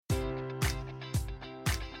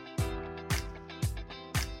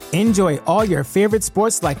Enjoy all your favorite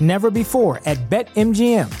sports like never before at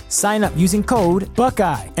BetMGM. Sign up using code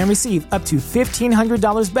Buckeye and receive up to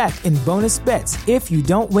 $1,500 back in bonus bets if you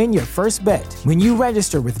don't win your first bet. When you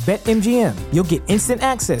register with BetMGM, you'll get instant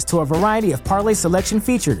access to a variety of parlay selection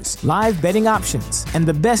features, live betting options, and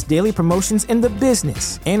the best daily promotions in the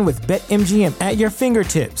business. And with BetMGM at your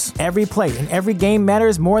fingertips, every play and every game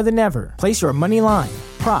matters more than ever. Place your money line,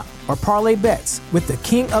 prop, or parlay bets with the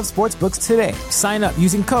king of sportsbooks today. Sign up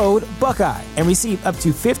using code Buckeye and receive up to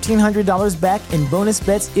 $1,500 back in bonus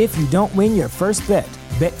bets if you don't win your first bet.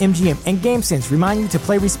 BetMGM and GameSense remind you to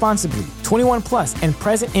play responsibly. 21 plus and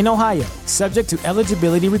present in Ohio, subject to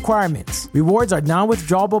eligibility requirements. Rewards are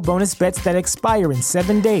non-withdrawable bonus bets that expire in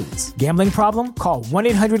 7 days. Gambling problem? Call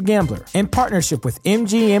 1-800-GAMBLER. In partnership with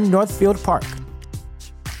MGM Northfield Park.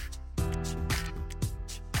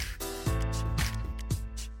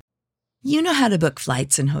 You know how to book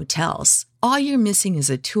flights and hotels. All you're missing is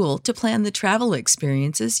a tool to plan the travel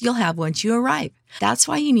experiences you'll have once you arrive. That's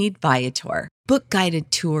why you need Viator. Book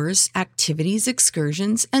guided tours, activities,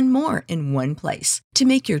 excursions, and more in one place to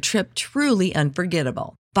make your trip truly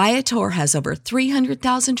unforgettable. Viator has over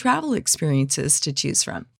 300,000 travel experiences to choose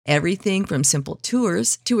from. Everything from simple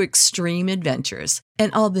tours to extreme adventures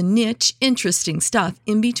and all the niche, interesting stuff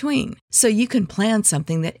in between. So you can plan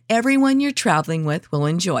something that everyone you're traveling with will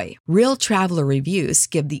enjoy. Real traveler reviews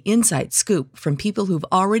give the inside scoop from people who've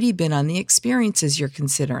already been on the experiences you're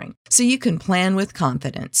considering. So you can plan with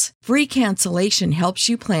confidence. Free cancellation helps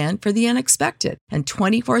you plan for the unexpected. And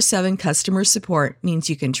 24/7 customer support means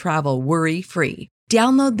you can travel worry-free.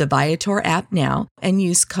 Download the Viator app now and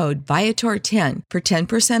use code Viator10 for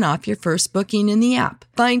 10% off your first booking in the app.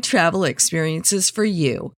 Find travel experiences for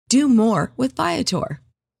you. Do more with Viator.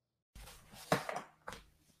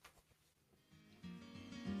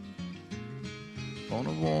 On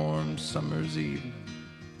a warm summer's evening,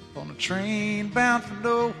 on a train bound for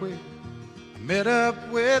nowhere, I met up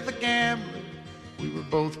with a gambler. We were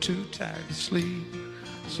both too tired to sleep,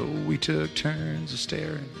 so we took turns of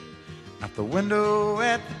staring out the window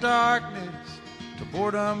at the darkness till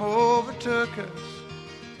boredom overtook us,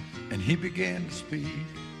 and he began to speak.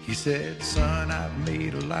 He said, "Son, I've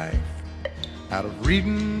made a life out of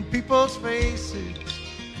reading people's faces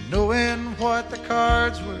and knowing what the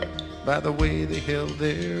cards were by the way they held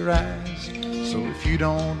their eyes. So if you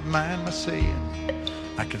don't mind my saying,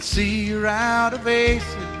 I can see you're out of aces.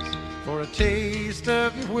 For a taste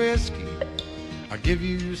of your whiskey, I'll give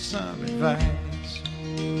you some advice."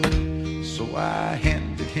 So I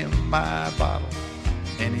handed him my bottle,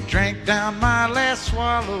 and he drank down my last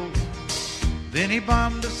swallow. Then he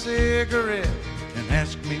bummed a cigarette and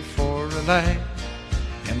asked me for a light.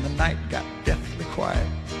 And the night got deathly quiet,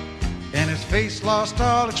 and his face lost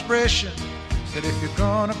all expression. Said, "If you're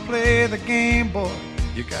gonna play the game, boy,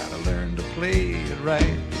 you gotta learn to play it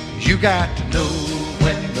right. You got to know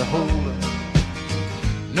when to hold up,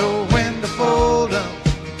 know when to fold up,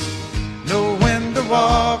 know when to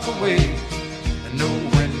walk away, know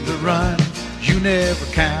when to run. You never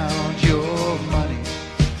count your money.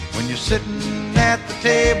 When you're sitting at the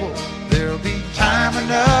table, there'll be time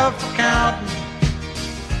enough for counting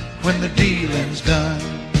when the dealing's done."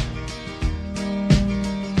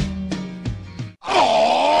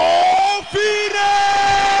 Oh, Phoenix!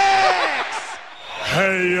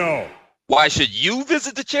 Hey, yo. Why should you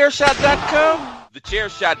visit thechairshot.com?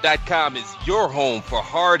 Thechairshot.com is your home for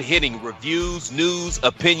hard-hitting reviews, news,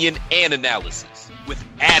 opinion, and analysis with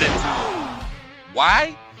attitude.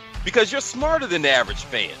 Why? Because you're smarter than the average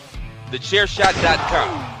fan.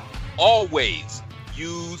 Thechairshot.com. Always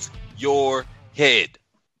use your head.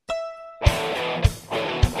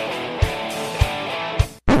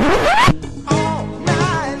 All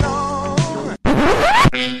night long.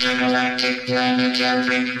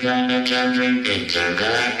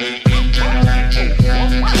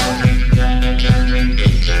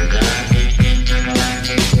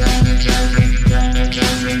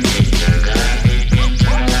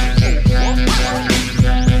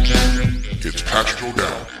 It's Patrick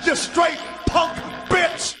O'Dowd. You straight punk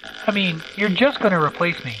bitch! I mean, you're just going to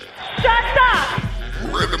replace me. Shut up!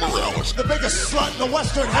 Randy Morales. The biggest slut in the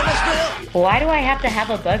Western Hemisphere! Why do I have to have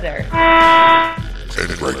a buzzer?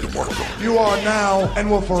 And Greg DeMarco. You are now and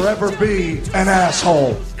will forever be an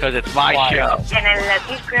asshole. Because it's my show. And I love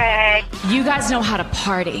you, Greg. You guys know how to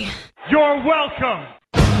party. You're welcome.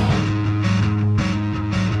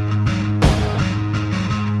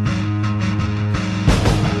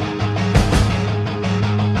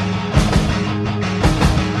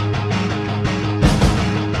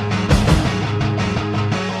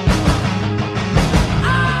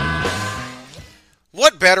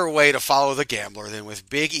 What better way to follow the gambler than with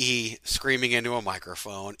Big E screaming into a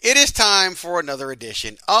microphone? It is time for another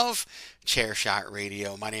edition of Chairshot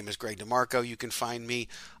Radio. My name is Greg DeMarco. You can find me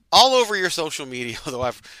all over your social media, although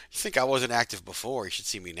you think I wasn't active before. You should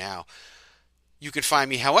see me now. You can find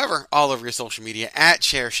me, however, all over your social media at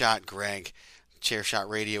Chairshot Greg. Chairshot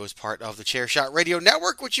Radio is part of the Chairshot Radio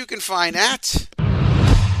Network, which you can find at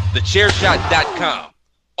thechairshot.com.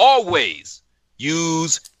 Always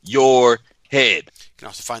use your head. You can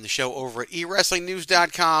also find the show over at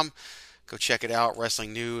eWrestlingNews.com. Go check it out.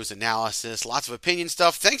 Wrestling news, analysis, lots of opinion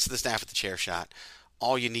stuff. Thanks to the staff at the Chairshot.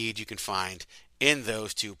 All you need you can find in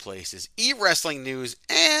those two places. eWrestling News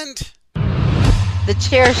and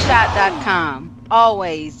thechairshot.com.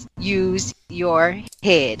 Always use your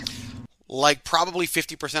head. Like probably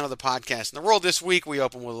 50% of the podcast in the world this week, we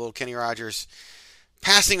open with a little Kenny Rogers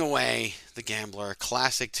passing away, The Gambler,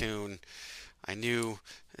 classic tune. I knew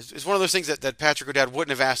it's one of those things that Patrick O'Dowd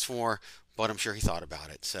wouldn't have asked for, but I'm sure he thought about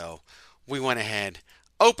it. So we went ahead,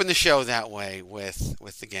 opened the show that way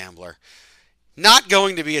with The Gambler. Not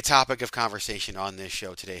going to be a topic of conversation on this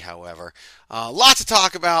show today, however. Lots to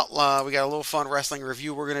talk about. We got a little fun wrestling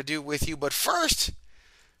review we're going to do with you. But first,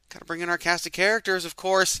 got to bring in our cast of characters, of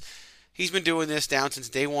course. He's been doing this down since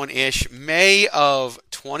day one-ish, May of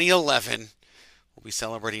 2011. We'll be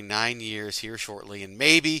celebrating 9 years here shortly, and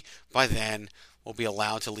maybe by then we'll be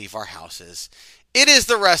allowed to leave our houses. It is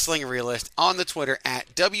the Wrestling Realist on the Twitter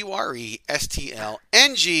at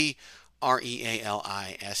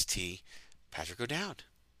WRESTLNGREALIST, Patrick O'Dowd.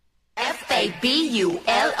 FABULOUS.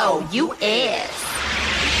 FABULOUS,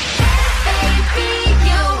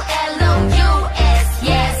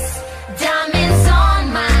 yes. Diamonds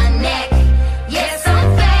on my neck. Yes,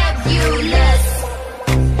 I'm fabulous.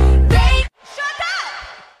 Babe, shut up!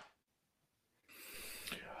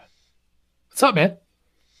 What's up, man?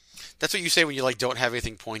 That's what you say when you don't have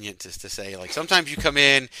anything poignant to say. Like sometimes you come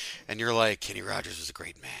in and you're like, Kenny Rogers was a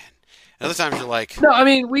great man. And other times you're like, no, I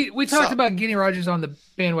mean we talked about Kenny Rogers on the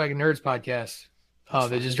Bandwagon Nerds podcast.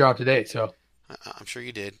 They just dropped today, so I'm sure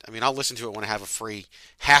you did. I mean, I'll listen to it when I have a free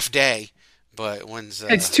half day. But when's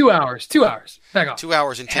it's 2 hours. 2 hours. Back off. 2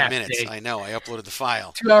 hours and 10 minutes. Day. I know. I uploaded the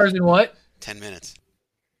file. 2 hours and what? 10 minutes.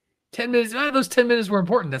 10 minutes. Those 10 minutes were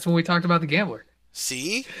important. That's when we talked about The Gambler.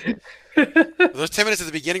 See? Those 10 minutes at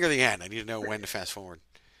the beginning or the end? I need to know when to fast forward.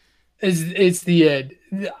 It's the end.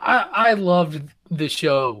 I loved the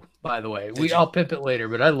show, by the way. I'll pimp it later,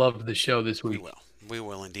 but I loved the show this week. We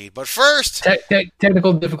will indeed. But first,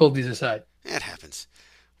 technical difficulties aside. It happens.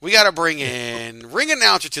 We got to bring in ring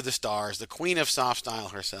announcer to the stars, the queen of soft style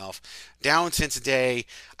herself. Down since day,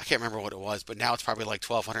 I can't remember what it was, but now it's probably like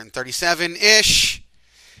 1237-ish.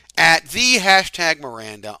 At the hashtag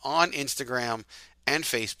Miranda on Instagram and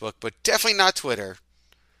Facebook, but definitely not Twitter,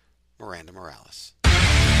 Miranda Morales.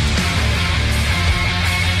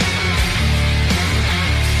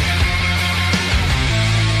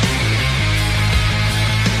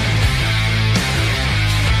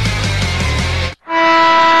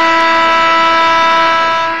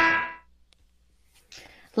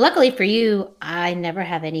 Luckily for you, I never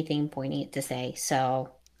have anything poignant to say,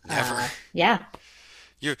 so never. Yeah.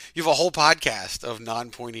 You have a whole podcast of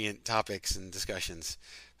non-poignant topics and discussions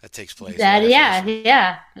that takes place. Yeah.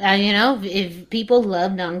 If people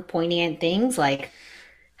love non-poignant things, like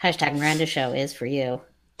hashtag Miranda Show is for you.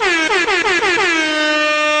 I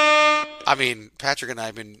mean, Patrick and I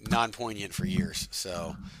have been non-poignant for years,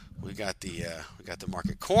 so we got the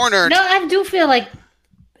market cornered. No, I do feel like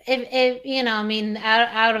if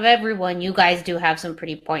out of everyone, you guys do have some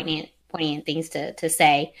pretty poignant things to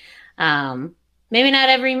say. Maybe not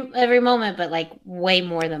every moment, but like way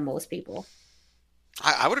more than most people.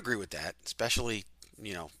 I would agree with that, especially,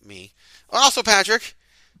 me. Also, Patrick,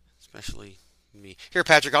 especially me. Here,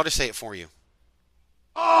 Patrick, I'll just say it for you.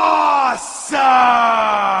 Awesome!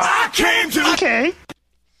 I came to... Okay.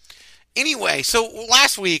 Anyway, so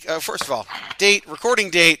last week, first of all, recording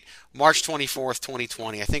date, March 24th,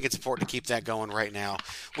 2020. I think it's important to keep that going right now.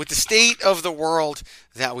 With the state of the world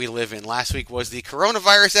that we live in, last week was the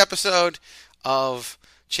coronavirus episode of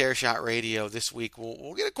Chairshot Radio. This week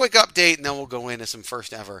we'll get a quick update and then we'll go into some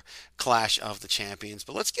first ever Clash of the Champions.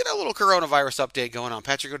 But let's get a little coronavirus update going on.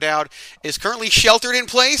 Patrick O'Dowd is currently sheltered in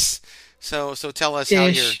place. So tell us how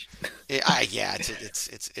you're.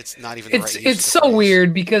 It's not even the right use it's so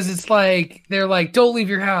weird because it's like they're like, don't leave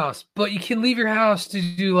your house, but you can leave your house to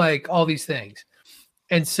do like all these things.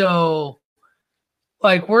 And so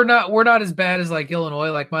like we're not as bad as like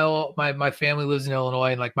Illinois. Like my family lives in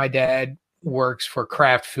Illinois, and like my dad works for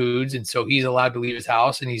Kraft Foods, and so he's allowed to leave his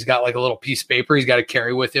house, and he's got like a little piece of paper he's got to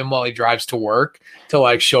carry with him while he drives to work to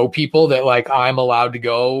like show people that like I'm allowed to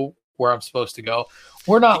go where I'm supposed to go.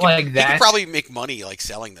 We're not like that. He could probably make money like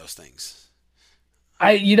selling those things.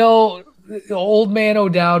 The old man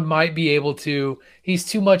O'Dowd might be able to. He's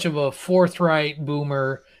too much of a forthright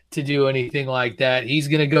boomer to do anything like that. He's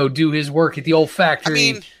going to go do his work at the old factory.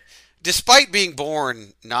 I mean, despite being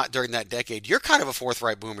born not during that decade, you're kind of a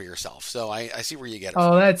forthright boomer yourself. So I see where you get it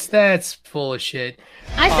from. That's full of shit.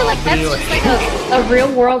 I feel like that's just like a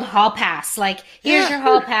real world hall pass. Like, here's your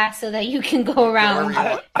hall pass so that you can go around.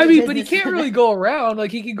 I mean, but he can't really go around.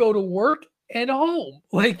 Like, he can go to work and home.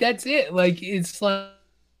 Like, that's it. Like, it's like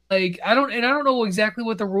I don't know exactly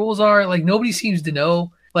what the rules are. Like, nobody seems to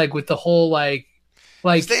know. Like, with the whole like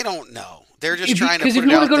they don't know. They're just trying to put it out there. Because if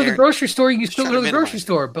you want to go to the grocery store, you can still go to the grocery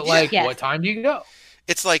store. But Yeah. what time do you go?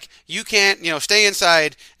 It's like you can't, stay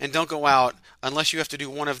inside and don't go out unless you have to do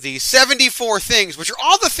one of these 74 things, which are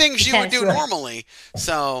all the things you would do normally.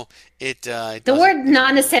 So the word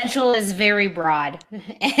non-essential is very broad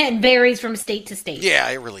and varies from state to state. Yeah,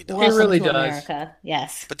 it really does. It really does. America,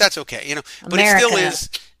 yes. But that's okay, But it still is.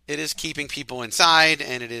 It is keeping people inside,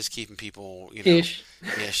 and it is keeping people, Ish.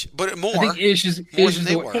 But more. I think ish is than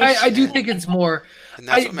they were. I do think it's more. And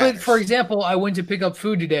that's what matters. But for example, I went to pick up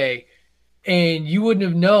food today, and you wouldn't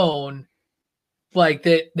have known, like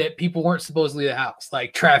that people weren't supposed to leave the house.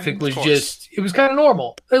 Like traffic was it was kind of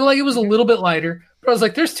normal. Like it was a little bit lighter, but I was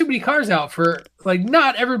like, there's too many cars out for like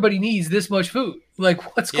not everybody needs this much food.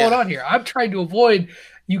 Like what's going on here? I'm trying to avoid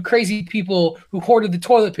you crazy people who hoarded the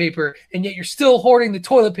toilet paper, and yet you're still hoarding the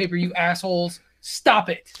toilet paper, you assholes. Stop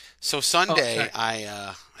it. So Sunday,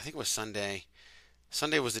 I think it was Sunday.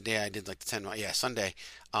 Sunday was the day I did like the 10 mile. Yeah, Sunday.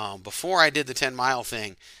 Before I did the 10-mile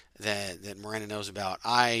thing that Miranda knows about,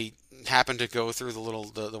 I happened to go through the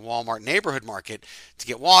Walmart neighborhood market to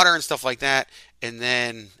get water and stuff like that, and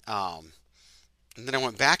then I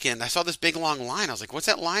went back in. I saw this big long line. I was like, what's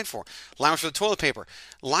that line for? Line was for the toilet paper.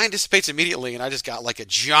 Line dissipates immediately, and I just got like a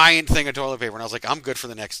giant thing of toilet paper. And I was like, I'm good for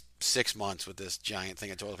the next 6 months with this giant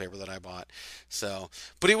thing of toilet paper that I bought. So,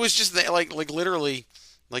 but it was just like literally,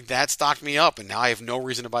 like that stocked me up, and now I have no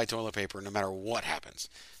reason to buy toilet paper no matter what happens.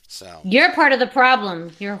 So you're part of the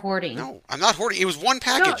problem. You're hoarding. No, I'm not hoarding. It was one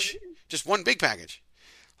package, just one big package.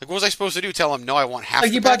 Like, what was I supposed to do? Tell them, no, I want half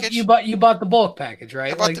the package? You bought the bulk package,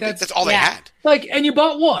 right? That's all they had. Like, and you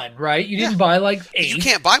bought one, right? You didn't buy like 8. You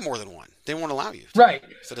can't buy more than one. They won't allow you. Right.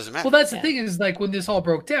 So it doesn't matter. Well, that's the thing is, like, when this all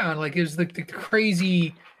broke down, like, it was the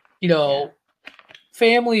crazy,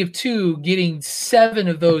 family of 2 getting 7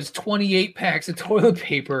 of those 28 packs of toilet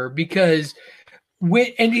paper because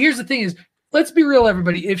and here's the thing is, let's be real,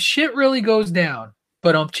 everybody. If shit really goes down,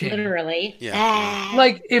 but literally. Yeah.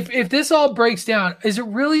 Like if this all breaks down, are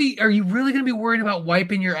you really going to be worried about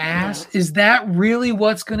wiping your ass? No. Is that really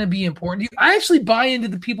what's going to be important to you? I actually buy into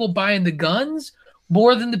the people buying the guns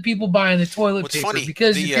more than the people buying the toilet paper. Funny,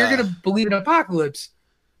 because if you're going to believe in apocalypse,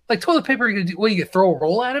 like toilet paper, you're going to do, you throw a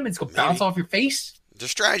roll at them? It's going to bounce off your face? There's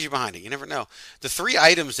strategy behind it. You never know. The 3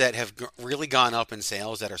 items that have really gone up in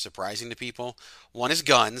sales that are surprising to people, one is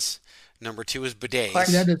guns. Number 2 is bidets. That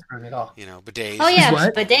doesn't hurt at all. Bidets. Oh yeah,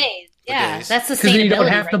 bidets. Yeah, that's the because you don't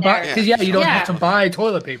have to buy. Because you don't have to buy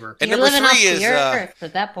toilet paper. And you're number 3 off is the earth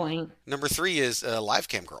at that point. Number 3 is live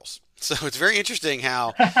cam girls. So it's very interesting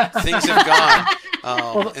how things have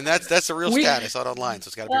gone, and that's a real stat. I saw it online, so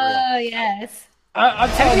it's got to be real. Oh yes. I'm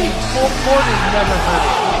telling you, hoarders never heard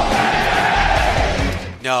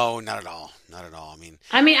it. No, not at all. Not at all.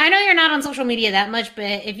 I mean, I know you're not on social media that much, but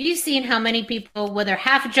if you've seen how many people, whether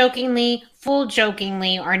half jokingly, full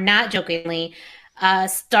jokingly, or not jokingly,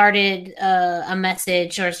 started a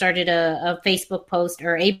message or started a Facebook post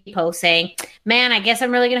or a post saying, man, I guess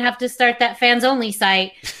I'm really going to have to start that fans only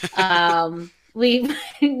site. Right.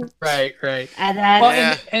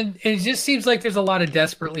 And it just seems like there's a lot of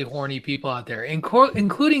desperately horny people out there,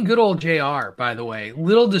 including good old JR, by the way.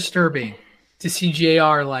 Little disturbing to see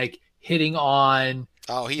JR like hitting on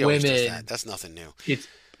he always does that. That's nothing new.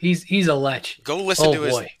 He's a lech. Go listen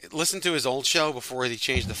to his old show before he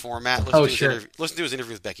changed the format. Listen to his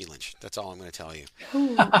interview with Becky Lynch. That's all I'm going to tell you.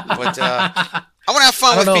 But I want to have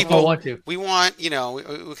fun with people. I want to. We want, we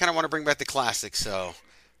kind of want to bring back the classics. So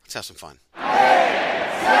let's have some fun. 8, 7,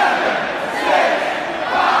 6,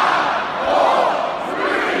 5, 4,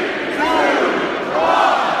 3, 2,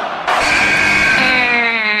 1.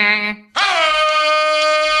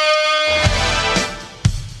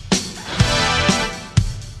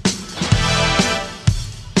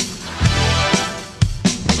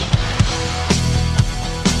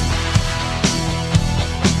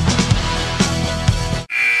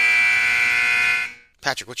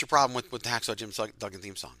 Patrick, what's your problem with the Hacksaw Jim Duggan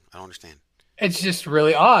theme song? I don't understand. It's just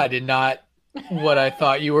really odd and not what I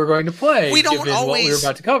thought you were going to play. We don't given always. what we were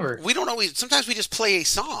about to cover. We don't always. Sometimes we just play a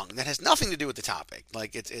song that has nothing to do with the topic.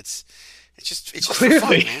 Like it's just Clearly. for fun,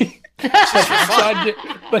 man. It's just for fun.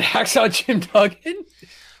 But Hacksaw Jim Duggan.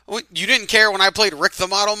 Well, you didn't care when I played Rick the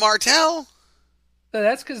Model Martel.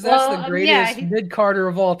 That's because that's the greatest mid-Carter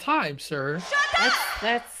of all time, sir.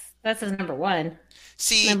 That's his number one.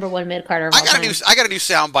 See, number one mid-Carter of all time. I got a new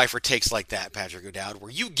soundbite for takes like that, Patrick O'Dowd, where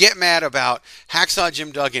you get mad about Hacksaw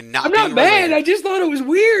Jim Duggan not. I'm not mad. Related. I just thought it was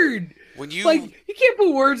weird. When you you can't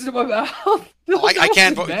put words in my mouth. I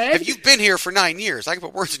can. But if you've been here for 9 years, I can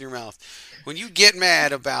put words in your mouth. When you get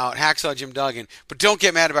mad about Hacksaw Jim Duggan, but don't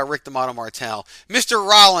get mad about Rick the Model Martel, Mr.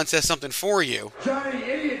 Rollins has something for you. Johnny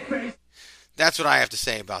Idiot Face. That's what I have to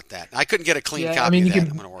say about that. I couldn't get a clean copy of that. I'm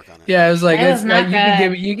going to work on it. Yeah, it was like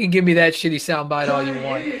you can give me that shitty soundbite all you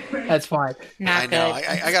want. That's fine. Not I know. good.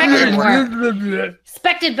 I got more.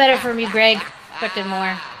 Expected better from you, Greg. Expected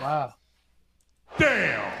more. Wow.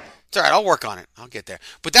 Damn. It's all right. I'll work on it. I'll get there.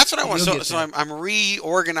 But that's what I want. So I'm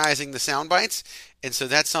reorganizing the sound bites, and so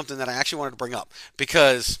that's something that I actually wanted to bring up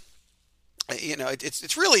because,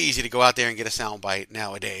 it's really easy to go out there and get a sound bite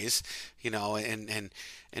nowadays,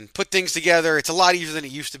 and put things together. It's a lot easier than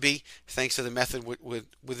it used to be, thanks to the method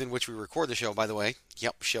within which we record the show. By the way,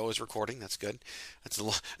 yep, show is recording. That's good. It's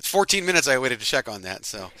 14 minutes I waited to check on that,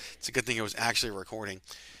 so it's a good thing it was actually recording.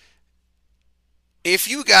 If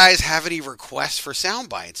you guys have any requests for sound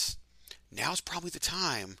bites, now's probably the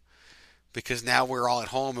time, because now we're all at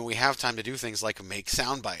home and we have time to do things like make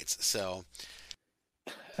sound bites. So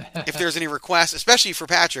if there's any requests, especially for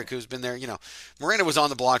Patrick, who's been there, Miranda was on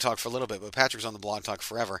the Blog Talk for a little bit, but Patrick's on the Blog Talk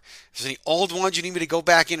forever. If there's any old ones you need me to go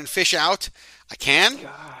back in and fish out, I can.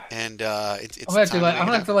 And it's I'm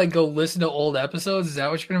gonna have to go listen to old episodes. Is that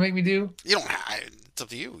what you're gonna make me do? You don't. It's up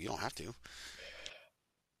to you. You don't have to.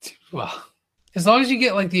 Well, as long as you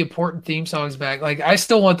get the important theme songs back, I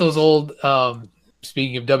still want those old.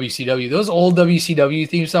 Speaking of WCW, those old WCW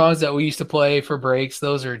theme songs that we used to play for breaks,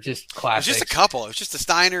 those are just classics. It was just a couple. It was just the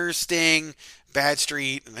Steiners, Sting, Bad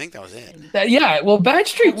Street, and I think that was it.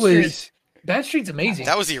 Bad Street's amazing.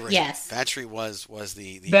 That was the original. Yes. Bad Street was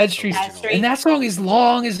the Bad Street, and that song is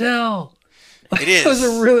long as hell. It is. It was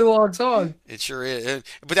a really long song. It sure is.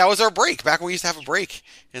 But that was our break. Back when we used to have a break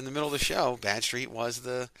in the middle of the show, Bad Street was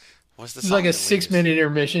the song. It's like a 6-minute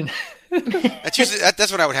intermission. That's usually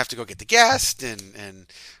that's when I would have to go get the guest and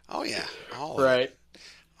all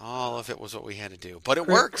of it was what we had to do. But it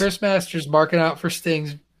worked. Chris Masters marking out for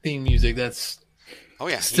Sting's theme music. That's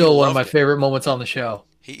still one of my favorite moments on the show.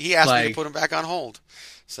 He asked me to put him back on hold.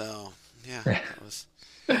 So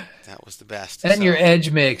that was the best. And your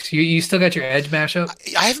Edge mix. You still got your Edge mashup?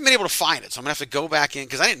 I haven't been able to find it, so I'm going to have to go back in,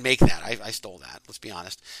 because I didn't make that. I stole that, let's be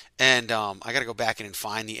honest. And I got to go back in and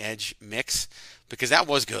find the Edge mix, because that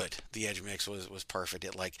was good. The Edge mix was perfect.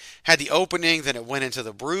 It had the opening, then it went into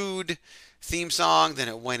the Brood theme song, then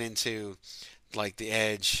it went into the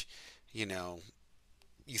Edge, You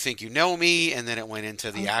Think You Know Me, and then it went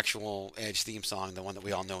into the actual Edge theme song, the one that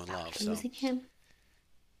we all know and love. So.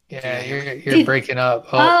 Yeah, you're breaking up.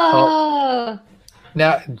 Oh.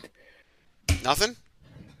 Now, nothing.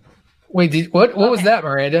 Wait, what was that,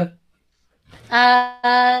 Miranda?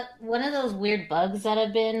 One of those weird bugs that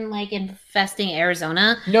have been infesting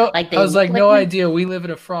Arizona. No, I was no idea. We live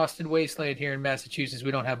in a frosted wasteland here in Massachusetts.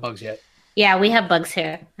 We don't have bugs yet. Yeah, we have bugs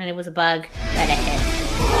here, and it was a bug that it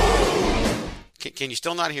hit. Can you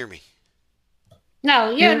still not hear me?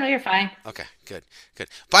 No, you're fine. Okay, good.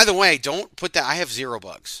 By the way, don't put that. I have 0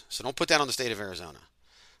 bugs, so don't put that on the state of Arizona.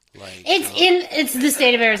 It's the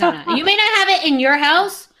state of Arizona. You may not have it in your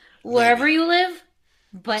house, wherever you live,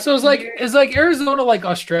 but so it's like Arizona,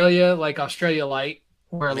 Australia, Australia Light,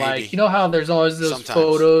 where maybe. How there's always those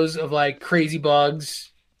photos of crazy bugs.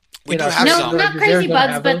 We do have some. Not crazy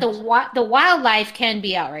bugs, but the wildlife can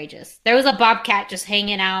be outrageous. There was a bobcat just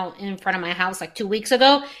hanging out in front of my house 2 weeks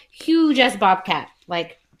ago. Huge ass bobcat,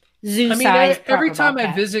 zoo size. Every time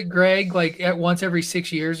I visit Greg, once every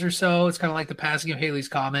 6 years or so, it's kind of like the passing of Halley's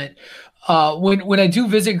Comet. When I do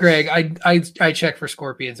visit Greg, I check for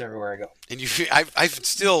scorpions everywhere I go. And I've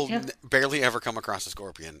still barely ever come across a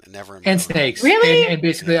scorpion, and snakes. Really? And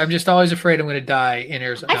basically, I'm just always afraid I'm going to die in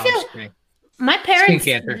Arizona. My parents,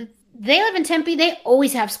 they live in Tempe. They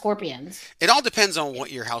always have scorpions. It all depends on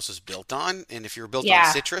what your house is built on. And if you're built on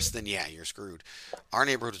citrus, then you're screwed. Our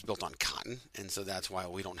neighborhood is built on cotton, and so that's why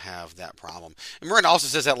we don't have that problem. And Miranda also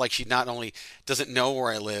says that she not only doesn't know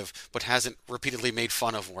where I live, but hasn't repeatedly made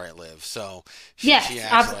fun of where I live. So she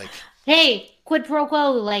acts hey, quid pro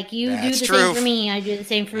quo. Like, you do the same for me, I do the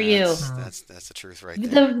same for you. That's the truth right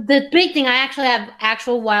there. The big thing, I actually have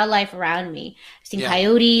actual wildlife around me. I've seen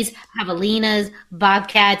coyotes, javelinas,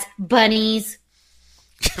 bobcats, bunnies.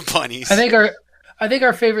 Bunnies. I think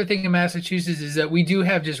our favorite thing in Massachusetts is that we do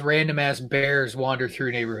have just random ass bears wander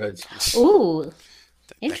through neighborhoods. Ooh,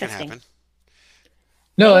 interesting. That can happen.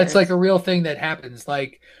 No, it's like a real thing that happens.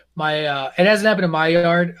 Like it hasn't happened in my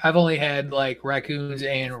yard. I've only had like raccoons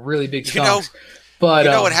and really big skunks. But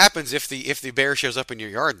you know what happens if the bear shows up in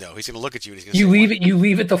your yard though? He's going to look at you and he's going to say, You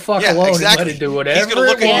leave it the fuck alone and let it do whatever. He's going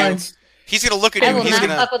to look at you. He's going to look at you. I will not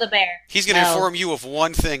fuck with a bear. He's going to inform you of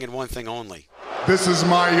one thing and one thing only. This is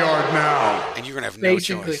my yard now. And you're going to have no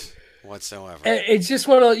choice whatsoever. It's just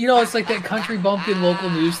one of it's like that country bumpkin local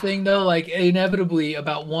news thing though. Like inevitably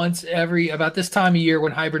about this time of year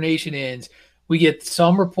when hibernation ends, we get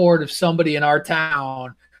some report of somebody in our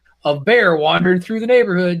town of bear wandering through the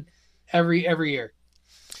neighborhood every year.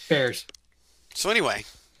 Bears. So anyway,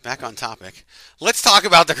 back on topic. Let's talk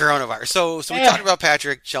about the coronavirus. So we talked about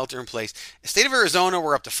Patrick, shelter in place. The state of Arizona,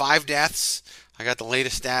 we're up to 5 deaths. I got the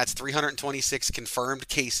latest stats, 326 confirmed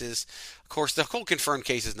cases. Of course, the whole confirmed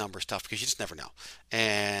cases number is tough because you just never know.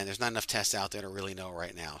 And there's not enough tests out there to really know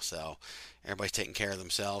right now. So everybody's taking care of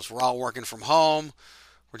themselves. We're all working from home.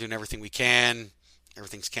 We're doing everything we can.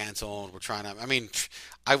 Everything's canceled. We're trying to,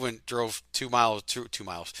 I drove 2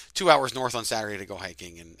 hours north on Saturday to go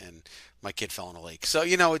hiking and my kid fell in a lake. So,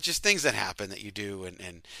 it's just things that happen that you do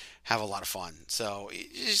and have a lot of fun. So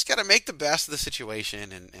you just got to make the best of the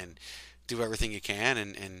situation and do everything you can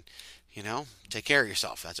and take care of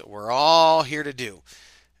yourself. That's what we're all here to do.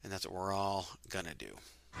 And that's what we're all going to do.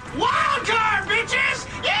 Wild card, bitches!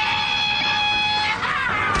 Yeah!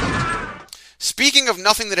 Speaking of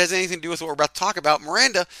nothing that has anything to do with what we're about to talk about,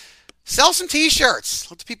 Miranda, sell some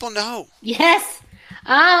T-shirts. Let the people know. Yes,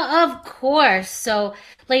 of course. So,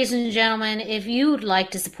 ladies and gentlemen, if you'd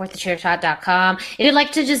like to support thechairshot.com, if you'd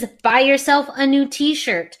like to just buy yourself a new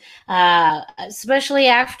T-shirt, especially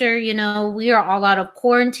after, we are all out of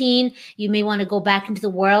quarantine, you may want to go back into the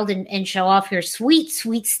world and show off your sweet,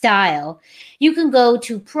 sweet style. You can go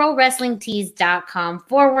to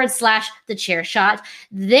prowrestlingtees.com/thechairshot.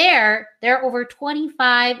 There are over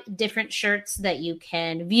 25 different shirts that you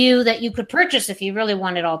can view that you could purchase if you really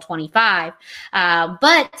wanted all 25.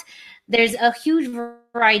 But there's a huge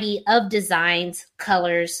variety of designs,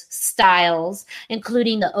 colors, styles,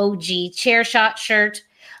 including the OG chair shot shirt,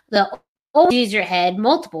 the OG Use Your Head,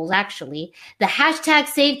 multiples actually, the hashtag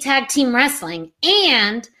Save Tag Team Wrestling,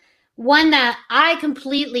 and one that I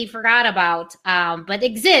completely forgot about, but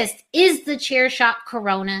exists, is the Chair Shot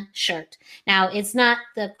Corona shirt. Now, it's not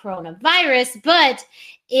the coronavirus, but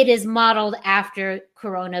it is modeled after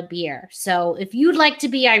Corona beer. So if you'd like to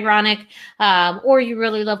be ironic or you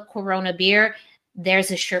really love Corona beer,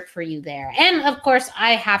 there's a shirt for you there. And of course,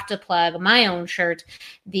 I have to plug my own shirt,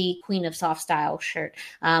 the Queen of Soft Style shirt.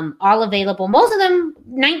 All available. Most of them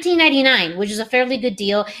 $19.99, which is a fairly good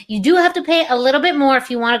deal. You do have to pay a little bit more if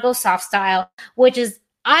you want to go soft style, which is,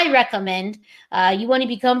 I recommend. You want to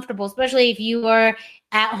be comfortable, especially if you are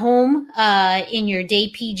at home in your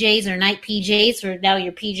day PJs or night PJs, or now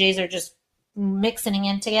your PJs are just mixing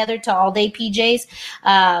in together to all day PJs.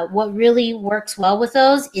 What really works well with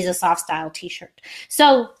those is a soft style t-shirt.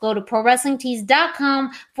 So go to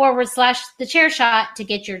prowrestlingtees.com/thechairshot to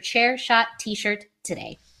get your chair shot t-shirt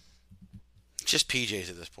today. Just PJs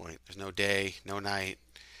at this point. There's no day, no night.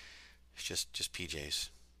 It's just PJs.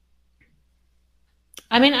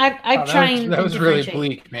 I mean, I'm trying. That was really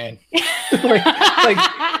bleak, man. like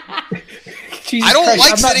Jesus I don't Christ,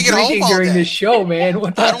 like I'm sitting at home all during day. this show, man.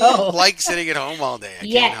 What the I hell? don't like sitting at home all day. I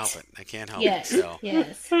can't help it. I can't help it. So.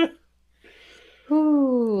 Yes.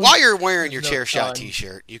 While you're wearing your Chair Shot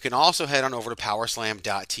t-shirt, you can also head on over to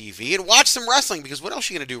powerslam.tv and watch some wrestling, because what else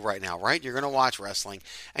are you going to do right now, right? You're going to watch wrestling,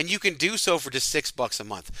 and you can do so for just $6 a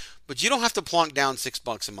month. But you don't have to plunk down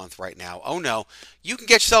 $6 a month right now. Oh, no. You can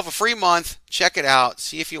get yourself a free month. Check it out.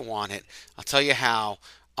 See if you want it. I'll tell you how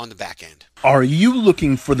on the back end. Are you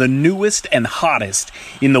looking for the newest and hottest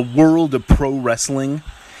in the world of pro wrestling?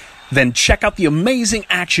 Then check out the amazing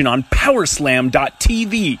action on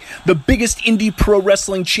Powerslam.tv, the biggest indie pro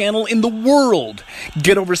wrestling channel in the world.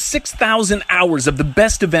 Get over 6,000 hours of the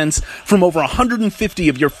best events from over 150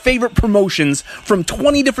 of your favorite promotions from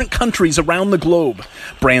 20 different countries around the globe.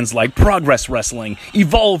 Brands like Progress Wrestling,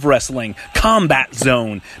 Evolve Wrestling, Combat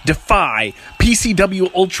Zone, Defy,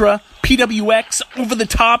 PCW Ultra, PWX, Over the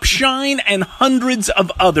Top, Shine, and hundreds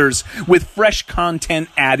of others with fresh content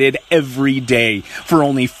added every day for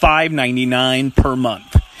only $5.99 per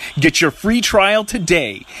month. Get your free trial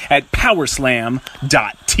today at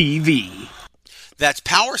powerslam.tv. That's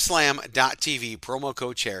powerslam.tv, promo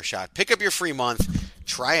code ChairShot. Pick up your free month,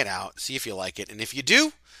 try it out, see if you like it. And if you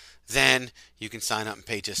do, then you can sign up and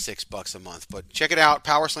pay just $6 a month. But check it out,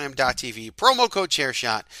 powerslam.tv, promo code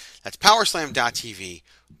ChairShot. That's powerslam.tv,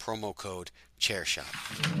 promo code ChairShot.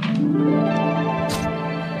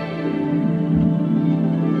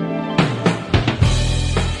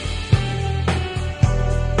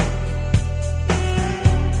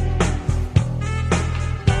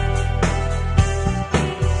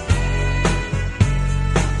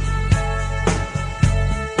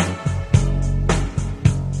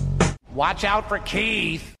 Watch out for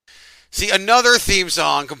Keith. See, another theme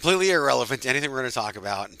song, completely irrelevant to anything we're going to talk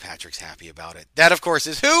about, and Patrick's happy about it. That, of course,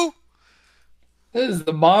 is who? This is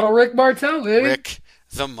the model Rick Martel, baby. Rick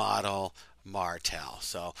the Model Martel.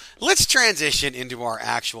 So let's transition into our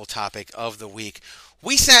actual topic of the week.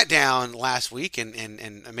 We sat down last week and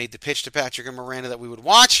made the pitch to Patrick and Miranda that we would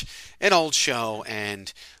watch an old show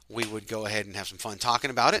and we would go ahead and have some fun talking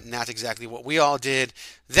about it, and that's exactly what we all did.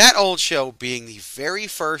 That old show being the very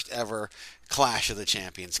first ever Clash of the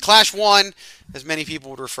Champions. Clash 1, as many people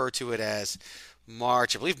would refer to it as,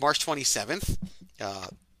 March 27th,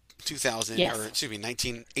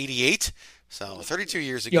 1988, so 32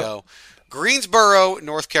 years ago. Greensboro,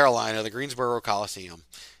 North Carolina, the Greensboro Coliseum.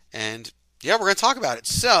 And yeah, we're going to talk about it.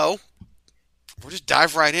 So we'll just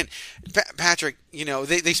dive right in. Patrick, you know,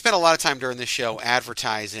 they spent a lot of time during this show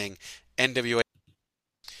advertising NWA.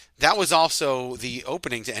 That was also the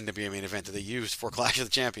opening to NWA Main Event that they used for Clash of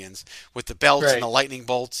the Champions with the belts and the lightning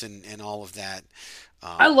bolts and all of that.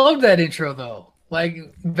 I love that intro though. Like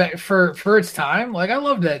for its time, like I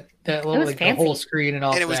loved that little like the whole screen and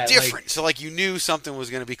all that. And it was different. So like you knew something was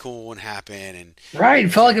going to be cool and happen and it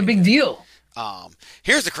felt like a big deal.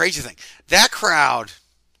 Here's the crazy thing. That crowd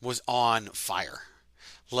was on fire.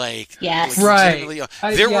 Like, yes.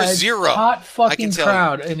 There was zero hot fucking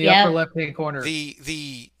crowd in the upper left-hand corner.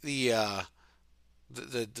 The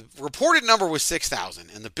reported number was 6,000,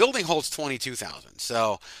 and the building holds 22,000.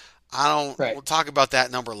 So we'll talk about that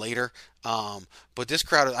number later. But this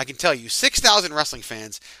crowd, I can tell you, 6,000 wrestling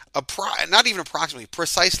fans, not even approximately,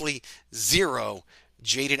 precisely zero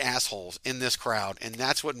jaded assholes in this crowd, and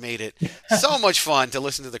that's what made it so much fun to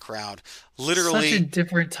listen to the crowd literally such a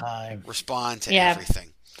different time respond to everything.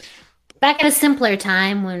 Back at a simpler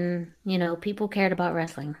time when, you know, people cared about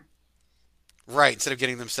wrestling. Right, instead of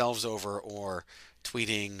getting themselves over or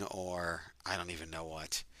tweeting or I don't even know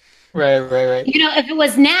what. Right. You know, if it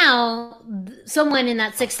was now, someone in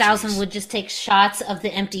that 6,000 would just take shots of the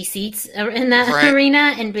empty seats in that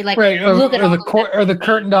arena and be like, look at all the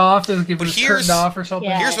curtained off. Curtained off or something.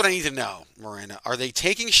 Here's what I need to know, Miranda. Are they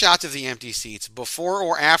taking shots of the empty seats before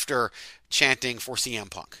or after chanting for CM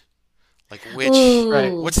Punk? Like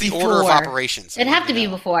what's the order of operations? It'd have to be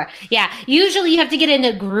before. Yeah. Usually you have to get in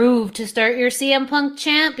a groove to start your CM Punk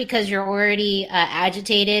chant because you're already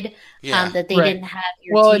agitated that they didn't have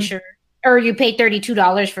your t-shirt or you paid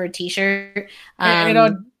 $32 for a t-shirt. And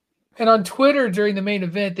on Twitter during the main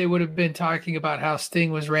event, they would have been talking about how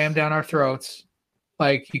Sting was rammed down our throats.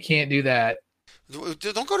 Like you can't do that.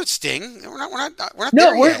 Don't go to Sting. We're not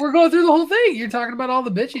there yet. We're going through the whole thing. You're talking about all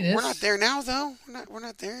the bitchiness. We're not there now, though. We're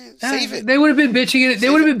not there. Save it. They would have been bitching at it. They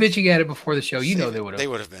would have been bitching at it before the show. You know they would have. They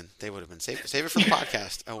would have been. Save it for the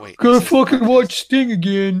podcast. Oh wait. Gotta fucking watch Sting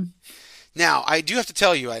again. Now I do have to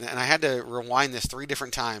tell you, and I had to rewind this 3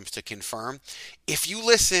 different times to confirm. If you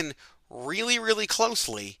listen really, really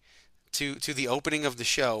closely to the opening of the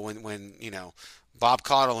show, when you know Bob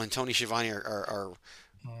Caudle and Tony Schiavone are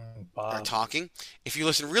talking. If you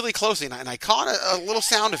listen really closely, and I caught a little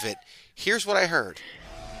sound of it, here's what I heard.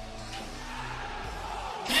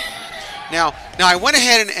 Now I went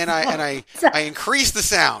ahead and I increased the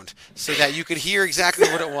sound so that you could hear exactly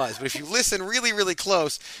what it was. But if you listen really, really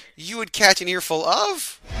close, you would catch an earful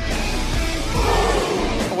of.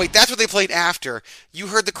 Oh wait, that's what they played after. You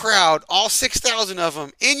heard the crowd, all 6,000 of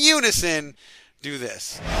them, in unison, do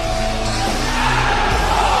this.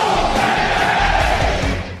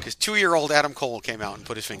 2-year-old Adam Cole came out and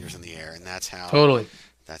put his fingers in the air, and that's how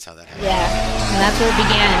that's how that happened. Yeah, and that's where it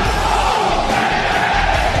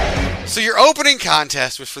began. So your opening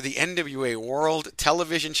contest was for the NWA World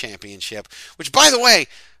Television Championship, which, by the way,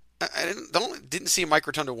 I didn't see Mike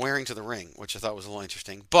Rotunda wearing to the ring, which I thought was a little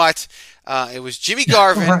interesting. But it was Jimmy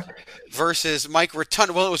Garvin versus Mike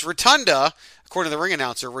Rotunda. Well, it was Rotunda, according to the ring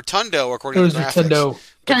announcer. Rotundo, according to the graphics. Rotundo.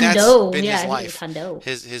 But that's been his life. Rotundo.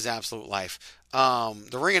 His absolute life.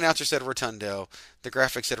 The ring announcer said Rotundo. The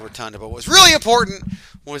graphics said Rotunda. But what was really important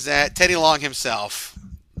was that Teddy Long himself,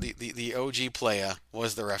 the OG player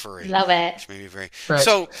was the referee. Love it. Which made me very Right.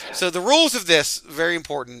 So the rules of this, very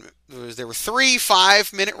important, was there were 3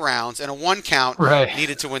 5-minute rounds and a 1 count Right.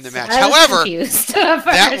 needed to win the match. I was However, confused at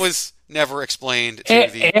that first. was never explained to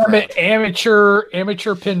the crowd.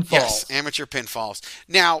 amateur pinfall. Yes, amateur pinfalls.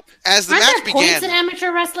 Now, as the Aren't match there points began, in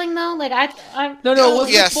amateur wrestling though? Like I No, it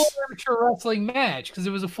wasn't yes. a full amateur wrestling match because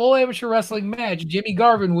it was a full amateur wrestling match. Jimmy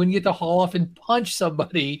Garvin wouldn't get to haul off and punch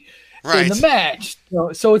somebody Right. in the match.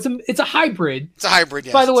 So it's a hybrid. It's a hybrid,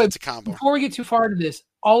 yes. By the way, it's a combo. before we get too far into this,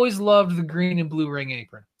 always loved the green and blue ring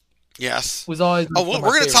apron. Yes. Was always Oh, one of my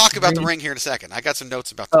we're going to favorites. talk about the Green- ring here in a second. I got some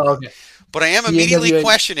notes about the ring. okay. But I am The immediately NWA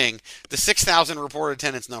questioning the 6,000 reported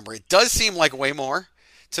attendance number. It does seem like way more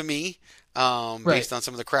to me, based on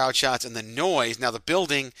some of the crowd shots and the noise. Now, the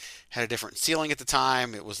building had a different ceiling at the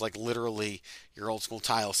time. It was like literally your old school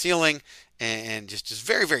tile ceiling, and just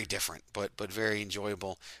very, very different, but very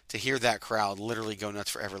enjoyable to hear that crowd literally go nuts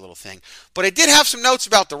for every little thing. But I did have some notes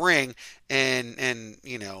about the ring, and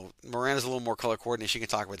you know, Miranda's a little more color coordinated. She can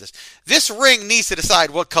talk about this. This ring needs to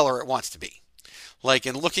decide what color it wants to be. Like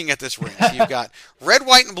in looking at this ring, so you've got red,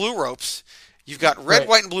 white, and blue ropes. You've got red, Right.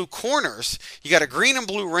 white, and blue corners. You got a green and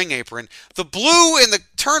blue ring apron. The blue in the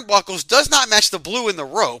turnbuckles does not match the blue in the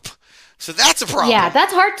rope, so that's a problem. Yeah,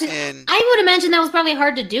 that's hard to. And- I would imagine that was probably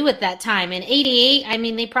hard to do at that time. In '88, I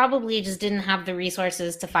mean, they probably just didn't have the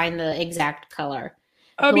resources to find the exact color.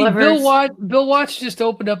 I mean, Whoever's- Bill Watts just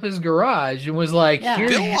opened up his garage and was like, Yeah.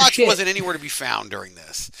 "Here's Bill your Watts shit." wasn't anywhere to be found during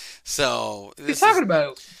this. So What are you this talking is-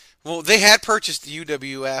 about? Well, they had purchased the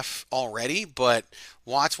UWF already, but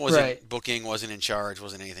Watts wasn't Right. booking, wasn't in charge,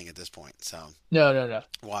 wasn't anything at this point. So No.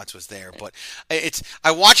 Watts was there, but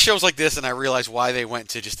I watch shows like this and I realize why they went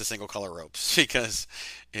to just the single color ropes because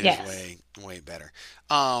it Yes. is way better.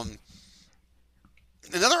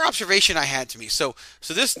 Another observation I had to me. So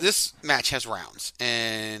this match has rounds,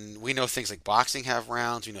 and we know things like boxing have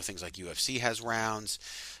rounds. We know things like UFC has rounds.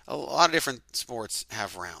 A lot of different sports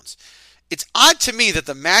have rounds. It's odd to me that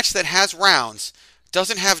the match that has rounds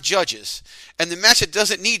doesn't have judges, and the match that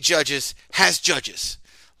doesn't need judges has judges.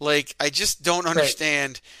 Like, I just don't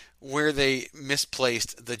understand where they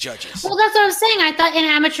misplaced the judges. Well, that's what I was saying. I thought in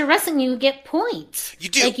amateur wrestling you get points. You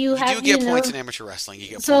do. Like you have, do get you points know- in amateur wrestling. You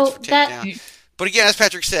get So points for that- takedown. But again, as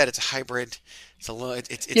Patrick said, it's a hybrid. It's a little.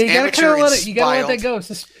 It's Yeah, you gotta amateur kind of let and it. You gotta let that spiled.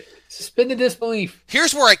 go. Suspend the disbelief.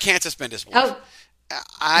 Here's where I can't suspend disbelief. Oh,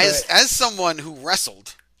 As someone who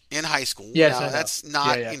wrestled in high school, Yes, now, I know. that's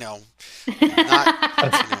not Yeah. you know,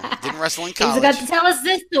 not didn't wrestle in he's college. got to tell us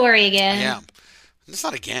this story again. I am. It's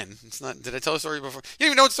not again. It's not. Did I tell the story before? You don't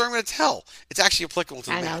even know what story I'm going to tell. It's actually applicable to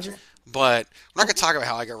the I know. match. But I'm not going to talk about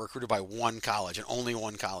how I got recruited by one college and only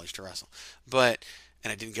one college to wrestle.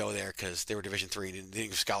 And I didn't go there because they were Division III and didn't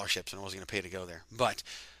give scholarships, and I wasn't going to pay to go there. But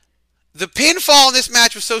the pinfall in this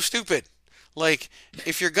match was so stupid. Like,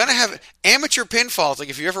 if you're going to have amateur pinfalls, like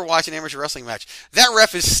if you ever watch an amateur wrestling match, that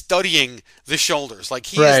ref is studying the shoulders. Like,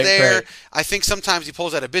 he is there. Right. I think sometimes he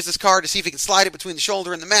pulls out a business card to see if he can slide it between the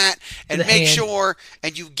shoulder and the mat and The make hand. sure,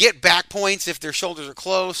 and you get back points if their shoulders are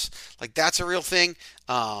close. Like, that's a real thing.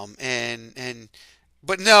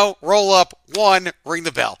 But no, roll up, one, ring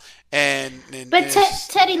the bell. But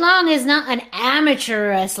Teddy Long is not an amateur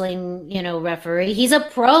wrestling, referee. He's a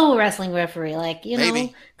pro wrestling referee. Like,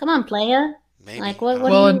 Maybe. come on, playa. Maybe. Like, what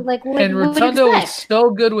Well, do you, like, what, and what would you Rotundo was expect? so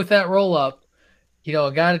good with that roll up.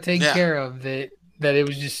 A guy to take Yeah. care of that it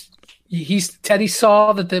was just Teddy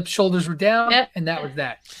saw that the shoulders were down, Yep. and that was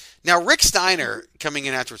that. Now, Rick Steiner coming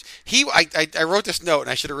in afterwards, I wrote this note,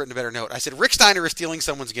 and I should have written a better note. I said, Rick Steiner is stealing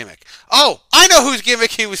someone's gimmick. Oh, I know whose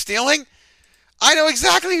gimmick he was stealing. I know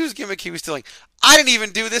exactly whose gimmick he was stealing. I didn't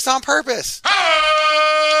even do this on purpose.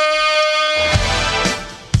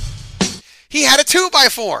 He had a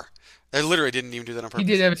 2x4. I literally didn't even do that on purpose.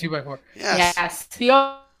 He did have a 2x4. Yes. He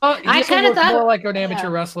also kinda looked thought- more like an amateur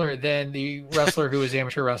wrestler than the wrestler who was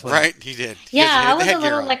amateur wrestler. Right? He did. He Yeah, had I was the a headgear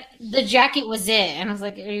little on. like the jacket was it, and I was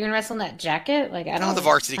like, "Are you gonna wrestle in that jacket?" Like, I don't. the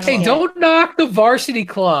varsity I club. Hey, get it. don't knock the varsity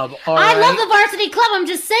club. All I right? love the varsity club. I'm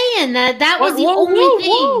just saying that was the Whoa, only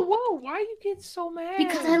thing. Whoa! Why are you getting so mad?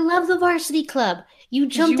 Because I love the varsity club. You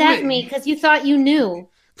jumped you at would- me because you thought you knew,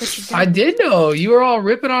 but you didn't. I did know you were all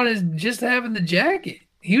ripping on his just having the jacket.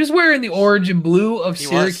 He was wearing the orange and blue of He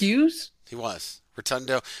was. Syracuse. He was.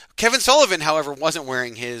 Rotundo. Kevin Sullivan, however, wasn't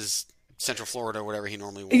wearing his Central Florida or whatever he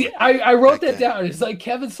normally wore. I wrote back that down. It's like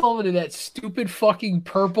Kevin Sullivan in that stupid fucking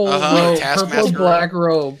purple Uh-huh, robe, Taskmaster purple robe. black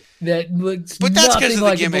robe that looks But that's 'cause nothing of the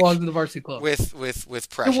like it gimmick belongs to the varsity club. with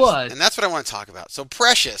Precious. It was. And that's what I want to talk about. So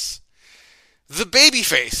Precious, the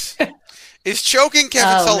babyface, is choking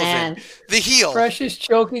Kevin Oh, Sullivan, man. the heel, Precious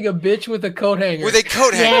choking a bitch with a coat hanger. with a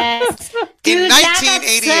coat hanger. Yes. Dude, in that got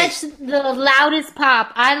 1988. such the loudest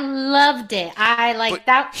pop. I loved it. I like But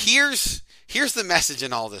that. Here's the message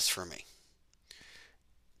in all this for me.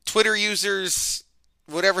 Twitter users,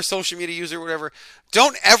 whatever social media user, whatever,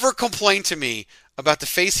 don't ever complain to me about the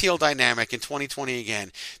face-heel dynamic in 2020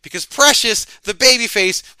 again, because Precious, the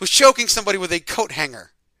babyface, was choking somebody with a coat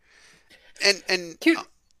hanger. And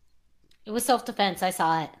It was self-defense. I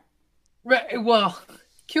saw it. Right. Well,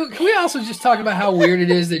 can we also just talk about how weird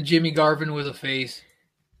it is that Jimmy Garvin was a face?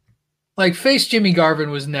 Like, face Jimmy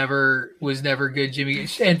Garvin was never good. Jimmy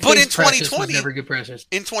and but face in Precious 2020, was never good. Precious.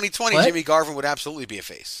 In 2020, What? Jimmy Garvin would absolutely be a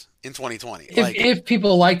face. In 2020, If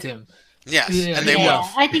people liked him. Yes, Yeah, and they Yeah, will.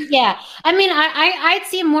 I think, yeah. I mean, I'd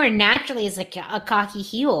see him more naturally as a cocky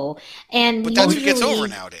heel. And But that's what gets usually over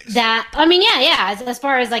nowadays. That, I mean, yeah. As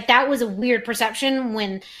far as like, that was a weird perception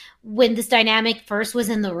when this dynamic first was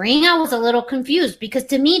in the ring. I was a little confused because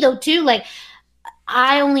to me, though, too, like,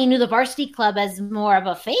 I only knew the Varsity Club as more of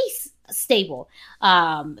a face stable.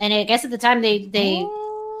 And I guess at the time they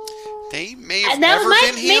may have that never was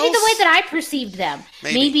been heels. maybe the way that I perceived them.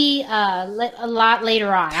 Maybe a lot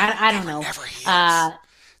later on. I don't know. Never heels.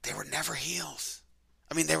 They were never heels.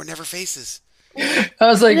 I mean, they were never faces. I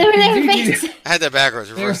was like, They were never faces. I had that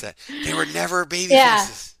backwards. Reverse that. They were never baby Yeah.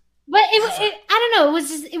 faces. But I don't know.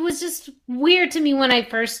 It was just weird to me when I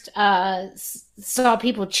first saw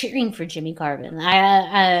people cheering for Jimmy Garvin.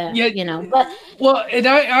 You know, but Well, and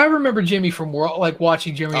I remember Jimmy from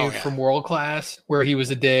watching Jimmy from World Class, where he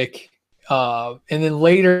was a dick, and then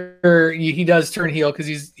later he does turn heel because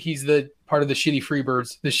he's the part of the shitty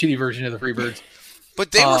Freebirds, the shitty version of the Freebirds.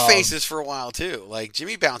 But they were faces for a while too. Like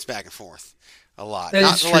Jimmy bounced back and forth a lot.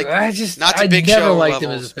 That is true. I big never show liked him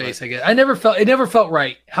levels, as a face. but- I guess it never felt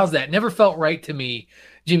right. How's that? Never felt right to me.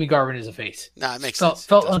 Jimmy Garvin is a face. Nah, it makes felt sense.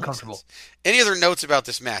 Felt It does make uncomfortable. sense. Any other notes about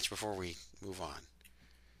this match before we move on?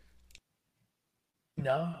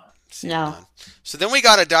 No. So then we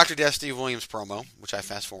got a Dr. Death Steve Williams promo, which I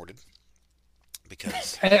fast forwarded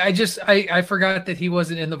because I forgot that he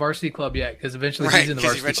wasn't in the Varsity Club yet because eventually he's in the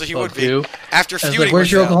Varsity eventually he Club would be. too. After I was feuding like, where's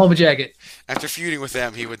with your them, Oklahoma jacket? After feuding with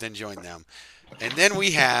them, he would then join them. And then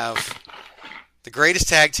we have the greatest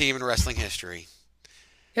tag team in wrestling history.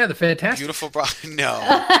 Yeah, the Fantastic. Beautiful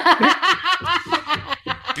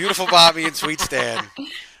Beautiful Bobby and Sweet Stan,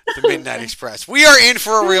 the Midnight Express. We are in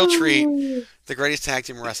for a real treat. The greatest tag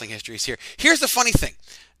team in wrestling history is here. Here's the funny thing.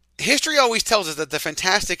 History always tells us that the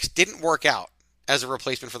Fantastics didn't work out as a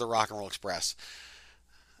replacement for the Rock and Roll Express.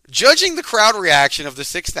 Judging the crowd reaction of the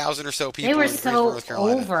 6,000 or so people they were in Greensboro, so North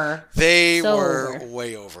Carolina, over. they So were over.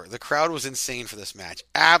 way over. The crowd was insane for this match.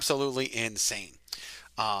 Absolutely insane.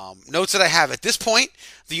 Notes that I have at this point,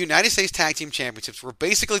 the United States Tag Team Championships were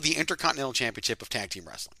basically the Intercontinental Championship of Tag Team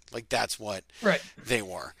Wrestling. Like, that's what they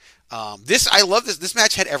were. I love this. This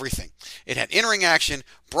match had everything. It had in-ring action,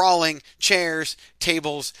 brawling, chairs,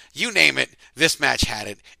 tables, you name it. This match had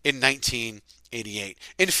it in 1988.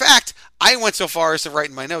 In fact, I went so far as to write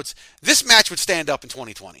in my notes, this match would stand up in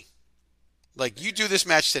 2020. Like, you do this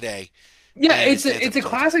match today. Yeah, it's a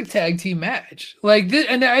classic tag team match. Like this,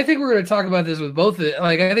 and I think we're going to talk about this with both.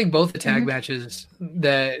 I think both the tag matches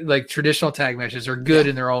that like traditional tag matches are good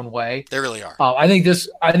in their own way. They really are. I think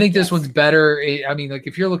this one's better. I mean, like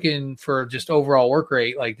if you're looking for just overall work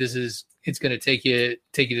rate, like it's going to take you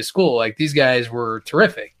to school. Like these guys were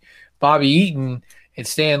terrific. Bobby Eaton and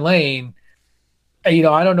Stan Lane. You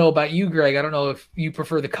know, I don't know about you, Greg. I don't know if you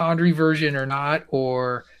prefer the Condrey version or not,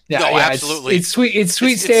 or. No, absolutely. It's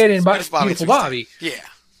Sweet Stan and Beautiful Bobby.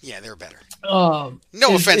 Yeah, they're better. No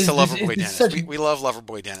offense to Loverboy Dennis. We love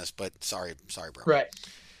Loverboy Dennis, but sorry, bro. Right.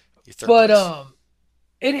 But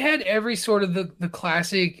it had every sort of the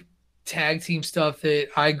classic tag team stuff that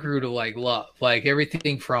I grew to like love, like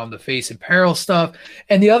everything from the face and peril stuff.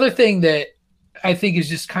 And the other thing that I think is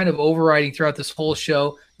just kind of overriding throughout this whole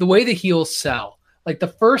show, the way the heels sell. Like the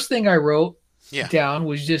first thing I wrote down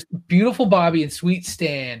was just Beautiful Bobby and Sweet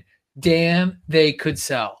Stan. Damn, they could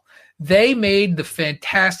sell. They made the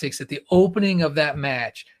Fantastics at the opening of that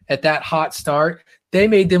match at that hot start. They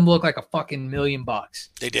made them look like a fucking $1 million.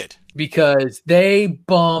 They did. Because they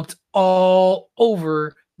bumped all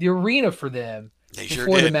over the arena for them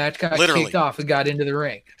before the match got kicked off and got into the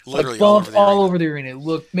ring. Literally bumped all over the arena.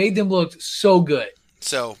 Made them look so good.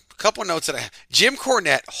 So, a couple of notes that I have. Jim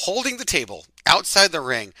Cornette holding the table outside the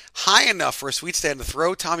ring high enough for a Sweet Stan to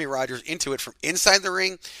throw Tommy Rogers into it from inside the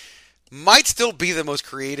ring might still be the most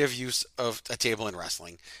creative use of a table in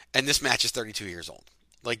wrestling. And this match is 32 years old.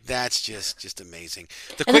 Like, that's just amazing.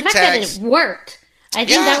 The quick fact tags. that it worked. I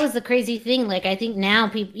think that was the crazy thing. Like, I think now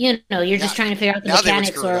people, you're just trying to figure out the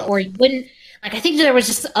mechanics or you wouldn't. Like, I think there was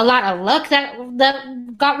just a lot of luck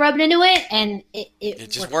that got rubbed into it, and it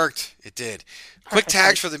just worked. It did. Quick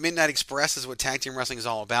tags for the Midnight Express is what tag team wrestling is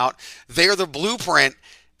all about. They are the blueprint,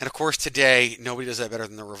 and of course today nobody does that better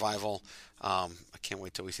than the Revival. I can't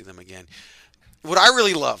wait till we see them again. What I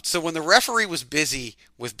really loved, so when the referee was busy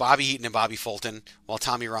with Bobby Eaton and Bobby Fulton, while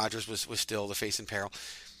Tommy Rogers was still the face in peril,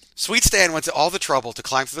 Sweet Stan went to all the trouble to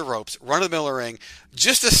climb through the ropes, run to the middle of the ring,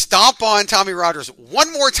 just to stomp on Tommy Rogers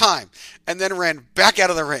one more time, and then ran back out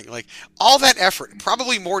of the ring. Like, all that effort,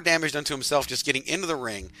 probably more damage done to himself just getting into the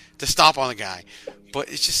ring to stomp on the guy.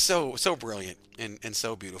 But it's just so brilliant and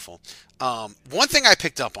so beautiful. One thing I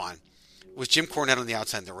picked up on was Jim Cornette on the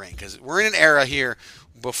outside of the ring, because we're in an era here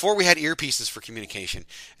before we had earpieces for communication,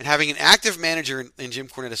 and having an active manager in Jim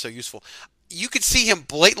Cornette is so useful. You could see him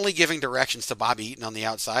blatantly giving directions to Bobby Eaton on the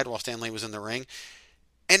outside while Stan Lane was in the ring,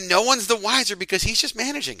 and no one's the wiser because he's just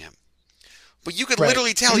managing him. But you could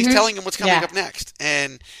literally tell he's telling him what's coming up next,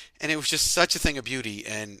 and it was just such a thing of beauty,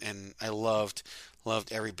 and I loved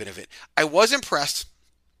every bit of it. I was impressed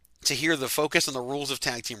to hear the focus on the rules of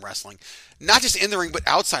tag team wrestling, not just in the ring but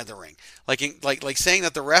outside the ring, like saying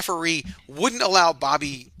that the referee wouldn't allow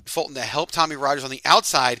Bobby Fulton to help Tommy Rogers on the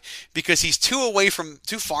outside because he's too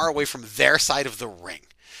far away from their side of the ring.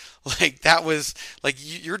 Like, that was like,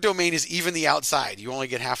 your domain is even the outside. You only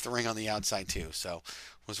get half the ring on the outside too. So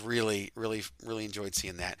was really enjoyed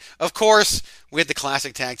seeing that. Of course, we had the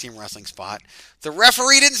classic tag team wrestling spot. The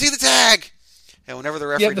referee didn't see the tag. And whenever the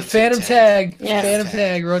referee the Phantom tag. Yes. Phantom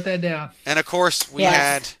tag. Wrote that down. And of course, we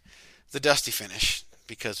had the Dusty finish,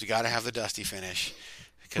 because we got to have the Dusty finish.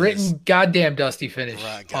 Written goddamn Dusty finish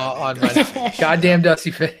on my finish. Goddamn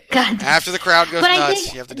Dusty finish. After the crowd goes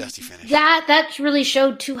nuts, you have the Dusty finish. That really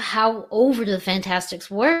showed too how over the Fantastics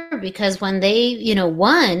were, because when they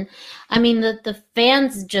won, I mean the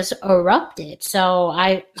fans just erupted. So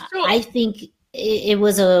I think it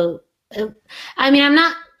was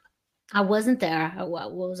I wasn't there.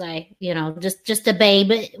 What was I? Just a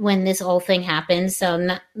babe when this whole thing happened. So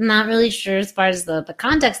not really sure as far as the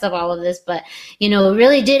context of all of this, but it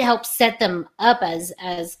really did help set them up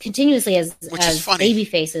as continuously as baby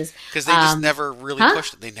faces, because they just never really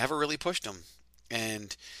pushed. They never really pushed them,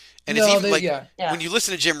 and it's even when you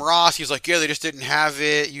listen to Jim Ross, he was like, they just didn't have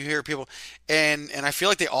it. You hear people, and I feel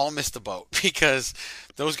like they all missed the boat because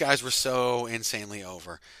those guys were so insanely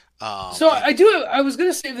over. I was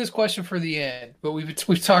going to save this question for the end, but we've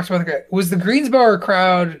talked about the guy. Was the Greensboro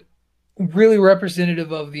crowd really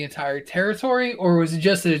representative of the entire territory, or was it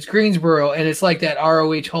just that it's Greensboro and it's like that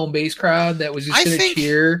ROH home base crowd that was just going to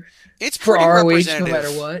cheer for ROH no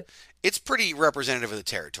matter what? It's pretty representative of the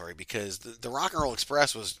territory, because the Rock and Roll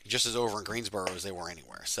Express was just as over in Greensboro as they were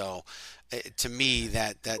anywhere. So to me,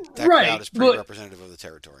 that crowd is pretty representative of the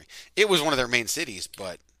territory. It was one of their main cities,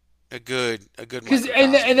 but a good and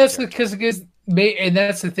that's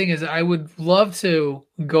the thing is, I would love to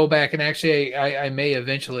go back and actually I may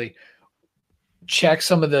eventually check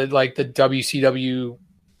some of the WCW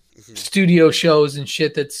studio shows and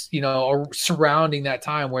shit that's surrounding that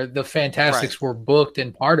time where the Fantastics were booked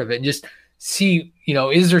and part of it, and just see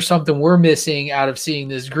is there something we're missing out of seeing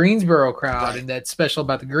this Greensboro crowd and that's special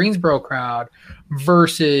about the Greensboro crowd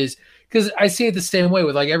versus, because I see it the same way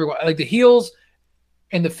with everyone, the heels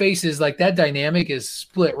and the faces, that dynamic is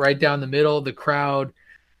split right down the middle. The crowd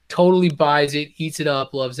totally buys it, eats it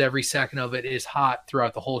up, loves every second of it, is hot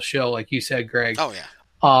throughout the whole show, like you said, Greg. Oh, yeah.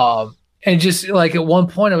 And just at one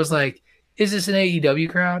point I was like, is this an AEW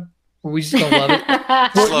crowd? Or we just don't love it?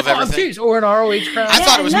 Love everything. Serious, or an ROH crowd? I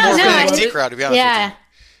thought it was more of an NXT crowd, to be honest with you.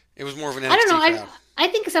 It was more of an NXT crowd. I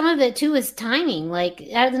think some of it too is timing. That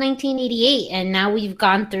was 1988, and now we've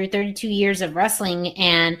gone through 32 years of wrestling,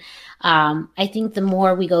 and I think the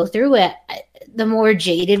more we go through it, the more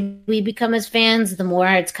jaded we become as fans, the more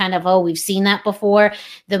it's kind of, we've seen that before,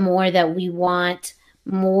 the more that we want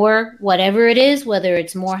more, whatever it is, whether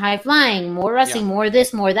it's more high flying, more wrestling, more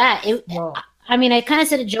this, more that. I kind of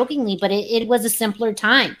said it jokingly, but it was a simpler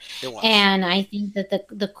time. And I think that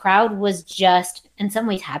the crowd was just, in some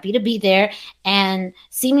ways, happy to be there and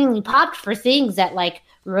seemingly popped for things that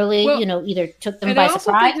really, either took them by surprise.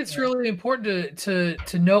 I think it's really important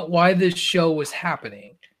to note why this show was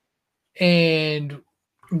happening and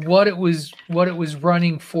what it was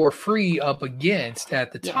running for free up against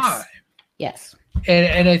at the time. Yes.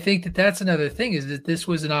 And I think that's another thing, is that this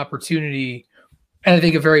was an opportunity, and I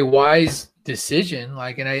think a very wise decision.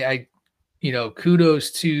 And I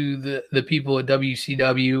kudos to the people at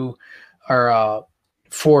WCW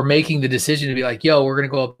for making the decision to be we're going to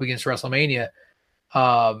go up against WrestleMania.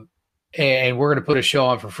 And we're going to put a show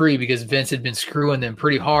on for free, because Vince had been screwing them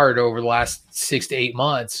pretty hard over the last 6 to 8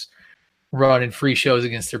 months. running free shows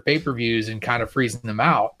against their pay-per-views and kind of freezing them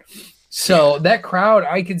out. So that crowd,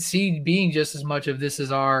 I could see being just as much of this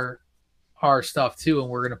is our stuff too, and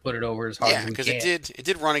we're going to put it over as hard as we can. Yeah, because it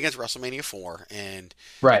did run against WrestleMania 4, and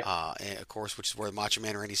and of course, which is where Macho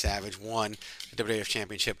Man Randy Savage won the WWF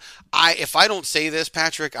Championship. If I don't say this,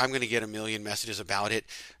 Patrick, I'm going to get a million messages about it.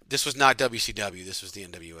 This was not WCW. This was the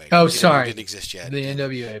NWA. Oh, sorry, it didn't exist yet. The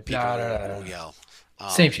NWA. People will yell.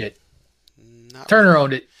 Same shit. Turner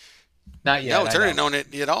owned it. Not yet. No, Turner didn't own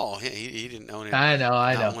it at all. He didn't own it. I know.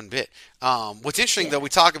 Not one bit. What's interesting, though, we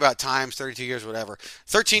talk about times, 32 years, whatever.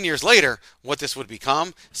 13 years later, what this would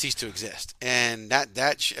become ceased to exist. And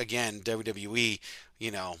that again, WWE,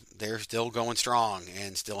 they're still going strong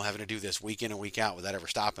and still having to do this week in and week out without ever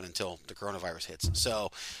stopping until the coronavirus hits.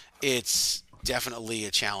 So it's definitely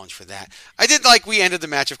a challenge for that. I did like we ended the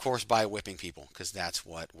match, of course, by whipping people because that's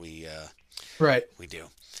what we do.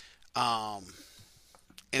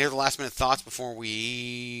 Any other last-minute thoughts before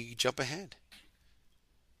we jump ahead?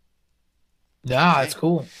 Nah, okay. It's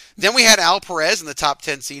cool. Then we had Al Perez in the top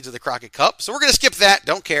 10 seeds of the Crockett Cup, so we're going to skip that.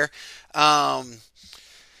 Don't care. Then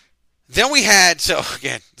we had, so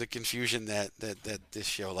again, the confusion that this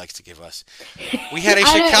show likes to give us. We had a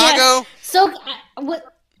Chicago. So,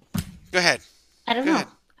 what? Go ahead. I don't know.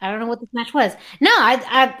 I don't know what this match was. No,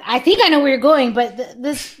 I think I know where you're going, but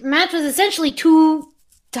this match was essentially two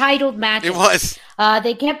titled matches. It was.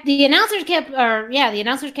 The announcers kept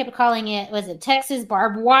calling it, was it Texas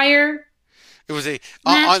Barbed Wire? It was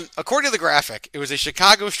according to the graphic, it was a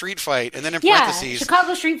Chicago street fight, and then in parentheses,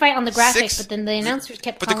 Chicago street fight on the graphic, but then the announcers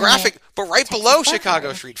kept calling it. But right below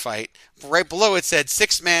Chicago street fight, right below it said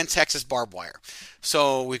 6-man Texas Barbed Wire.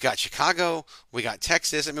 So we got Chicago, we got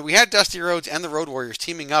Texas. I mean, we had Dusty Rhodes and the Road Warriors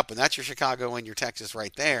teaming up, and that's your Chicago and your Texas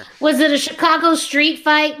right there. Was it a Chicago street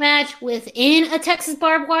fight match within a Texas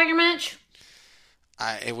Barbed Wire match?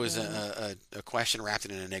 It was a question wrapped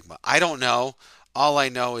in an enigma. I don't know. All I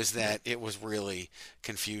know is that it was really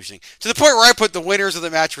confusing. To the point where I put the winners of the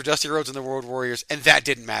match were Dusty Rhodes and the Road Warriors, and that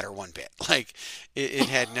didn't matter one bit. Like, it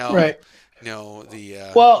had no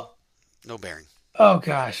bearing. Oh,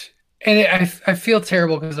 gosh. And I feel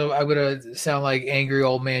terrible because I'm going to sound like angry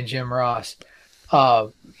old man Jim Ross.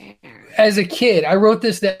 As a kid, I wrote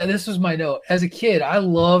this was my note. As a kid, I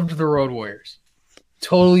loved the Road Warriors.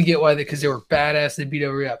 Totally get why because they were badass. They beat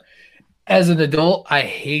everybody up. As an adult, I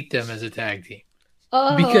hate them as a tag team.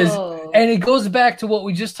 And it goes back to what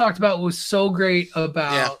we just talked about was so great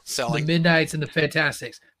about the Midnights and the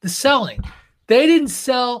Fantastics. The selling. They didn't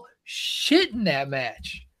sell shit in that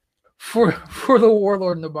match for the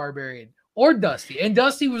Warlord and the Barbarian or Dusty. And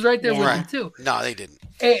Dusty was right there with them too. No, they didn't.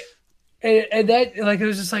 And that, it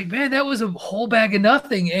was just like, man, that was a whole bag of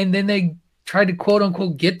nothing. And then they tried to quote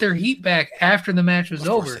unquote get their heat back after the match was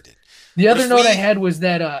over. The other note I had was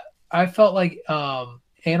that I felt like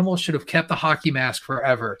Animal should have kept the hockey mask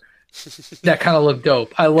forever. That kind of looked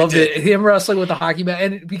dope. I loved it. Him wrestling with the hockey mask,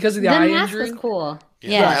 and because of the eye injury, was cool.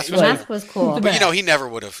 Yeah, the mask was cool. But he never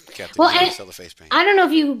would have kept it. Well, the face paint. I don't know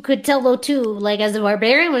if you could tell though too. Like as the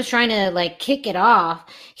Barbarian was trying to kick it off,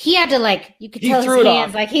 he had to you could tell his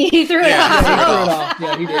hands he threw it off.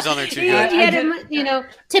 Yeah, he was on there too. He had to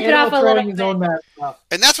tip it off a little bit.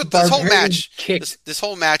 And that's what this whole match. This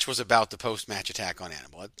whole match was about the post-match attack on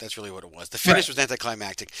Animal. That's really what it was. The finish was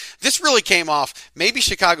anticlimactic. This really came off. Maybe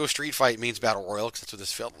Chicago Street Fight means Battle Royal because that's what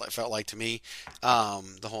this felt like to me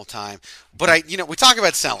the whole time. But we talk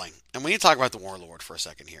about selling, and we need to talk about the Warlord for a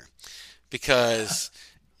second here, because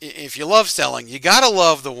if you love selling, you gotta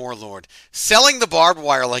love the Warlord selling the barbed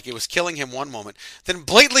wire like it was killing him one moment, then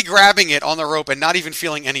blatantly grabbing it on the rope and not even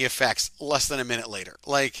feeling any effects less than a minute later.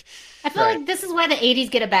 I feel like this is why the 80s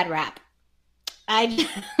get a bad rap.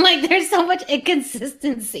 There's so much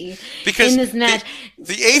inconsistency in this match.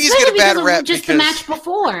 The 80s get a bad rap just the match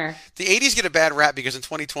before. The 80s get a bad rap because in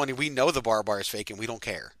 2020 we know the barbed wire is fake and we don't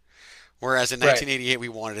care. Whereas in 1988 we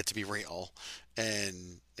wanted it to be real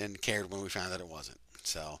and cared when we found that it wasn't.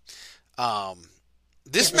 So,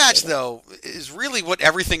 this match though is really what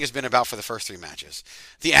everything has been about for the first three matches.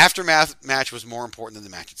 The aftermath match was more important than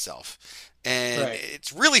the match itself. And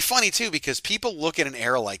it's really funny too because people look at an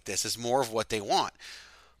era like this as more of what they want.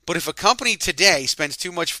 But if a company today spends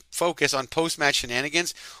too much focus on post-match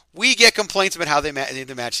shenanigans, we get complaints about how they made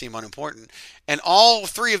the match seem unimportant. And all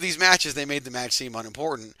three of these matches, they made the match seem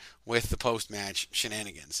unimportant with the post-match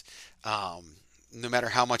shenanigans. No matter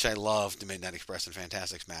how much I loved the Midnight Express and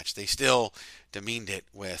Fantastics match, they still demeaned it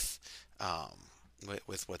with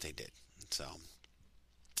what they did. So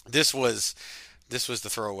this was the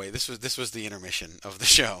throwaway. This was the intermission of the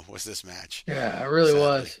show. Was this match? Yeah, it really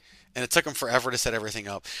was. and it took them forever to set everything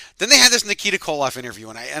up. Then they had this Nikita Koloff interview,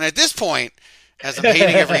 and at this point, as I'm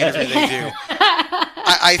hating every interview they do,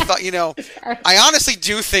 I thought, I honestly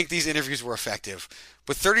do think these interviews were effective,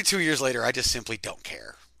 but 32 years later, I just simply don't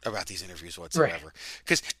care about these interviews whatsoever.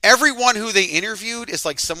 Because everyone who they interviewed is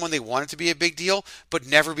like someone they wanted to be a big deal, but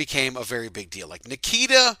never became a very big deal. Like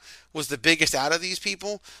Nikita was the biggest out of these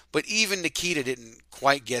people, but even Nikita didn't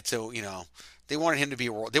quite get to, they wanted him to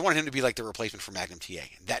be like the replacement for Magnum TA,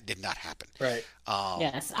 and that did not happen. Right.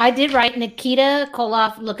 Yes, I did write Nikita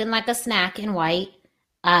Koloff looking like a snack in white,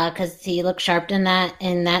 because he looked sharp in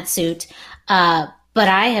that suit. But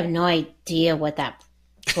I have no idea what that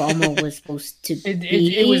promo was supposed to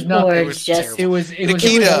be. It was not. It was just. It was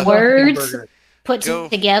words put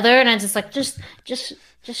together, and I just like just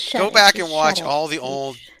shut. Go back and watch all the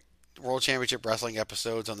old World Championship Wrestling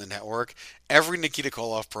episodes on the network. Every Nikita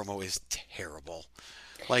Koloff promo is terrible.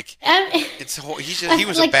 Like he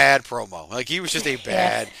was a bad promo. Like he was just a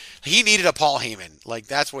bad. He needed a Paul Heyman. Like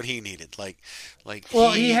that's what he needed.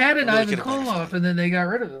 He had an Ivan Koloff, and then they got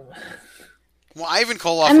rid of him. Well, Ivan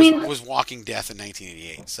Koloff was walking death in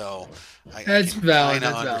 1988, so that's valid.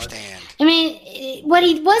 I understand. I mean, what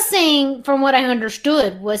he was saying, from what I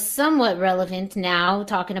understood, was somewhat relevant now,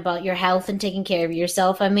 talking about your health and taking care of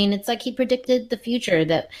yourself. I mean, it's like he predicted the future,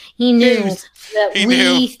 that he knew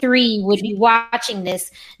we three would be watching this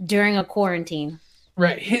during a quarantine.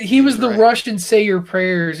 Right. He was the Russian say your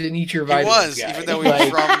prayers and eat your vitamins guy. Even though he was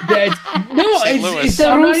from St. Louis.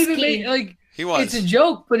 I'm not even like... He was. It's a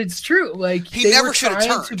joke, but it's true. Like he never should have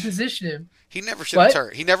turned. To position him. He never should have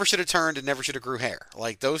turned. He never should have turned and never should have grew hair.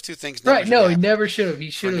 Like those two things. Right? No, he never should have. He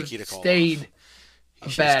should have stayed a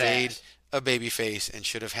badass, a baby face, and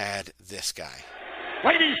should have had this guy.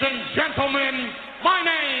 Ladies and gentlemen, my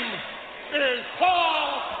name is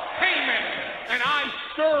Paul Heyman, and I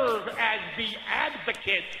serve as the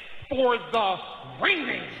advocate for the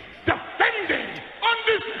reigning, defending,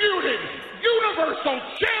 undisputed Universal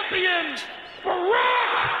Champion,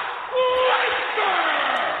 Brock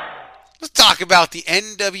Lesnar! Let's talk about the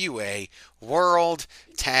NWA World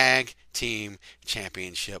Tag Team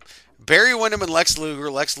Championship. Barry Windham and Lex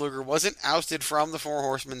Luger. Lex Luger wasn't ousted from the Four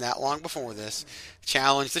Horsemen that long before this.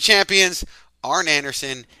 Challenged the champions, Arn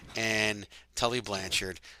Anderson and Tully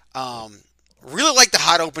Blanchard. Really liked the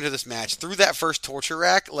hot open to this match. Through that first torture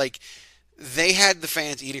rack, they had the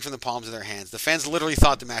fans eating from the palms of their hands. The fans literally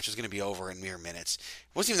thought the match was going to be over in mere minutes.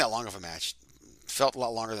 It wasn't even that long of a match. It felt a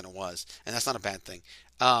lot longer than it was, and that's not a bad thing.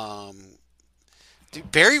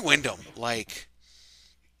 Dude, Barry Windham,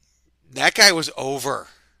 that guy was over.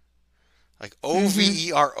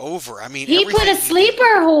 OVER, over. I mean, he put a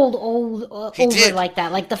sleeper hold over like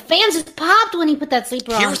that. Like the fans just popped when he put that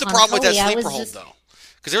sleeper on. Here's the problem with that sleeper hold, though.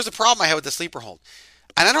 Because there's a problem I had with the sleeper hold.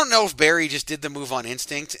 And I don't know if Barry just did the move on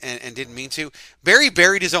instinct and didn't mean to. Barry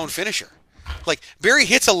buried his own finisher. Barry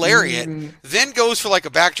hits a lariat, then goes for a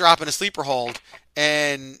backdrop and a sleeper hold,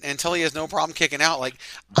 and until he has no problem kicking out.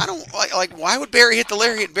 I don't why would Barry hit the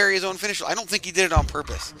lariat and bury his own finisher? I don't think he did it on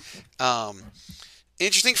purpose.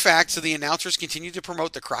 Interesting fact, so the announcers continued to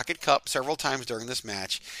promote the Crockett Cup several times during this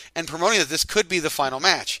match, and promoting that this could be the final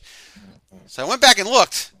match. So I went back and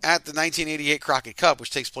looked at the 1988 Crockett Cup, which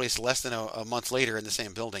takes place less than a month later in the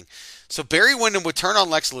same building. So Barry Windham would turn on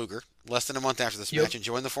Lex Luger less than a month after this match and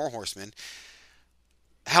join the Four Horsemen.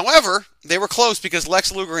 However, they were close because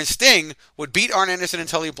Lex Luger and Sting would beat Arn Anderson and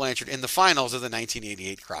Tully Blanchard in the finals of the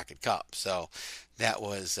 1988 Crockett Cup. So that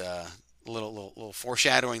was a little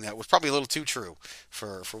foreshadowing that was probably a little too true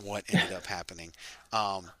for what ended up happening.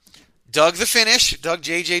 Doug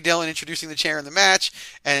J.J. Dillon introducing the chair in the match,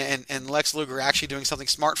 and Lex Luger actually doing something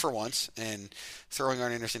smart for once and throwing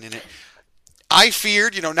Arn Anderson in it. I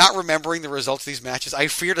feared, not remembering the results of these matches, I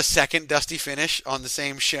feared a second Dusty finish on the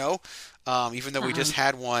same show, even though we just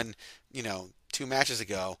had one, 2 matches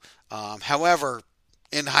ago. However,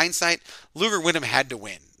 in hindsight, Luger Windham had to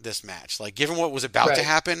win this match. Given what was about to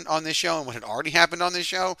happen on this show and what had already happened on this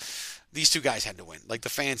show, these two guys had to win. The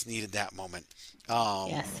fans needed that moment.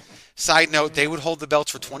 Side note, they would hold the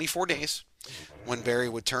belts for 24 days when Barry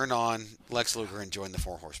would turn on Lex Luger and join the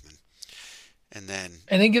Four Horsemen. And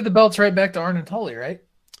then give the belts right back to Arn and Tully, right?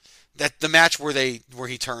 That the match where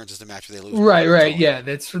he turns is the match where they lose. Right. Yeah,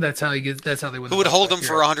 that's how they win. Who would hold them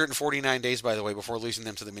for 149 days, by the way, before losing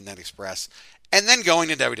them to the Midnight Express, and then going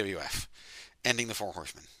to WWF, ending the Four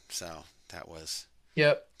Horsemen. So that was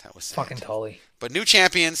that was sad. Fucking Tully. But new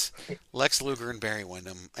champions, Lex Luger and Barry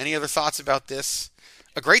Windham. Any other thoughts about this?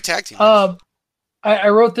 A great tag team. I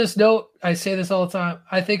wrote this note. I say this all the time.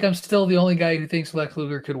 I think I'm still the only guy who thinks Lex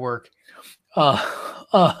Luger could work. Damn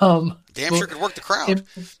sure could work the crowd.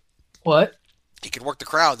 What? He could work the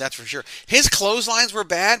crowd, that's for sure. His clotheslines were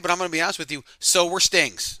bad, but I'm going to be honest with you, so were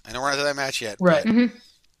Sting's. I know we're not to that match yet, right? But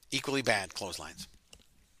equally bad clotheslines.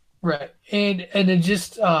 Right, and it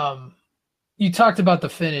just you talked about the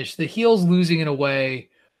finish. The heels losing in a way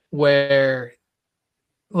where,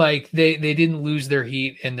 like, they didn't lose their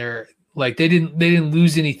heat and they didn't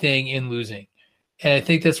lose anything in losing. And I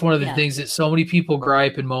think that's one of the things that so many people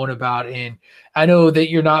gripe and moan about. And I know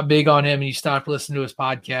that you're not big on him and you stopped listening to his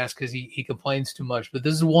podcast because he complains too much. But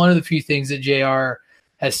this is one of the few things that JR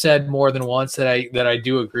has said more than once that I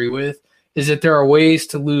do agree with, is that there are ways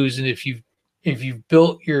to lose. And if you've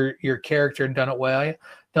built your character and done it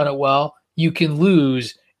well, you can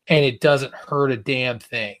lose and it doesn't hurt a damn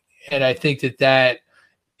thing. And I think that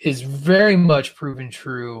is very much proven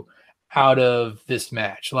true out of this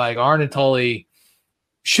match. Like, Arn and Tully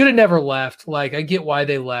should have never left. Like, I get why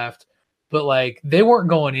they left, but like, they weren't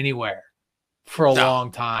going anywhere for a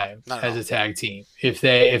long time as a tag team if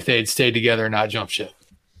they had stayed together and not jumped ship.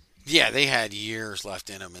 Yeah, they had years left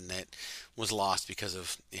in them, and that was lost because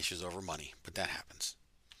of issues over money. But that happens.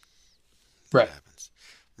 Right. That happens.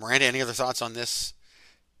 Miranda, any other thoughts on this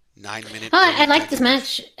 9-minute? I like this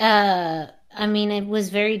match. I mean, it was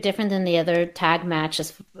very different than the other tag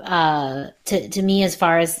matches to me, as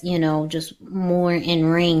far as, just more in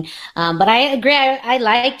ring. But I agree. I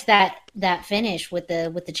liked that finish with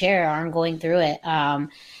the chair arm going through it.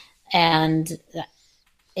 And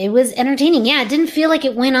it was entertaining. Yeah, it didn't feel like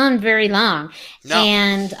it went on very long. No,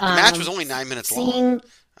 and the match was only 9 minutes long.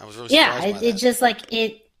 I was really surprised by that. It just like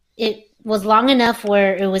it was long enough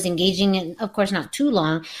where it was engaging, and of course not too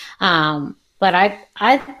long. But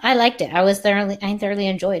I liked it. I thoroughly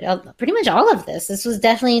enjoyed pretty much all of this. This was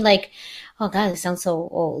definitely like, oh God, it sounds so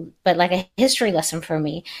old, but like a history lesson for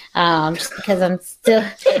me. Just because I'm still,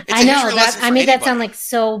 I know that I made that sound like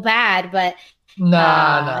so bad, but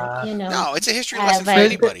no, it's a history lesson for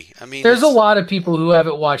anybody. I mean, there's a lot of people who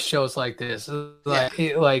haven't watched shows like this,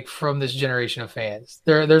 like from this generation of fans.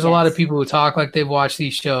 There's a lot of people who talk like they've watched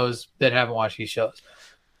these shows that haven't watched these shows.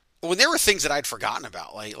 Well, there were things that I'd forgotten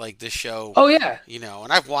about, like this show. Oh yeah,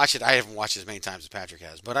 and I've watched it. I haven't watched it as many times as Patrick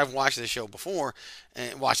has, but I've watched this show before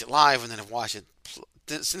and watched it live, and then I've watched it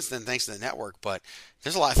since then, thanks to the network. But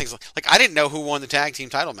there's a lot of things like I didn't know who won the tag team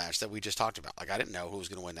title match that we just talked about. Like, I didn't know who was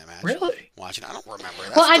going to win that match. Really? Watching, I don't remember.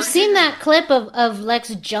 Well, I've seen that clip of Lex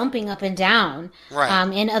jumping up and down.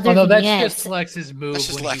 Right. In other no, vignettes. That's just Lex's move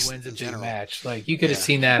when Lex he wins a big general. match. Like, you could have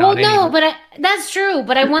seen that. Well, on no, any... but that's true.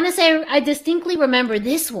 But I want to say I distinctly remember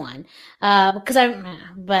this one because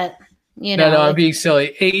No, I'm being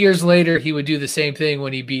silly. 8 years later, he would do the same thing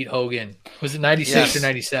when he beat Hogan. Was it 96 or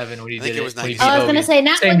 97 when he did it? It was 96. I was going to say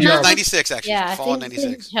not 96 actually. Yeah, fall of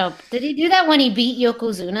 96. Did he do that when he beat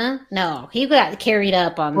Yokozuna? No, he got carried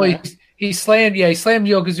up on. He slammed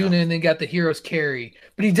Yokozuna and then got the hero's carry.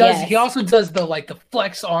 But he also does the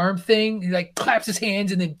flex arm thing. He like claps his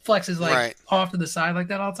hands and then flexes off to the side like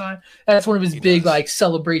that all the time. That's one of his big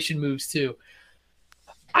celebration moves too.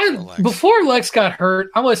 Before Lex got hurt,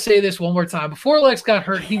 I'm going to say this one more time. Before Lex got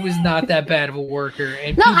hurt, he was not that bad of a worker,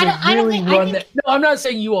 and No, I'm not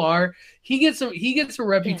saying you are. He gets a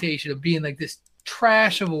reputation of being like this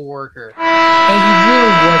trash of a worker, and he really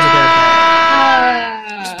wasn't that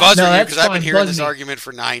bad. It's buzzing you because I've been hearing this argument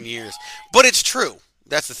for 9 years, but it's true.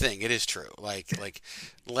 That's the thing. It is true. Like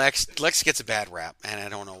Lex gets a bad rap, and I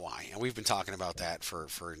don't know why. And we've been talking about that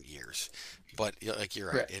for years. But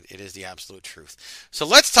you're right. It is the absolute truth. So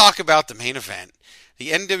let's talk about the main event, the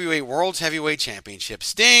NWA World's Heavyweight Championship.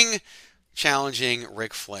 Sting challenging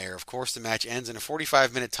Ric Flair. Of course, the match ends in a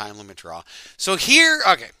 45-minute time limit draw. So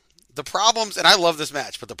the problems, and I love this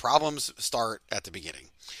match, but the problems start at the beginning.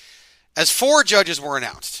 As 4 judges were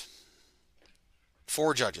announced.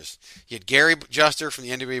 4 judges. You had Gary Juster from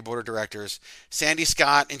the NWA Board of Directors. Sandy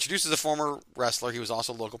Scott, introduced as a former wrestler. He was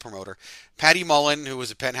also a local promoter. Patty Mullen, who was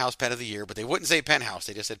a Penthouse Pen of the Year, but they wouldn't say Penthouse.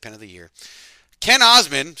 They just said Pen of the Year. Ken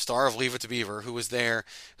Osmond, star of Leave It to Beaver, who was there,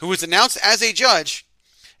 who was announced as a judge.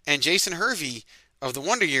 And Jason Hervey of the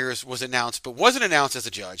Wonder Years was announced, but wasn't announced as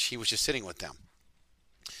a judge. He was just sitting with them.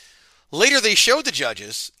 Later, they showed the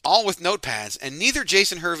judges, all with notepads, and neither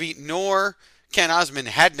Jason Hervey nor Ken Osmond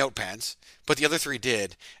had notepads. But the other 3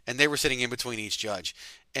 did, and they were sitting in between each judge.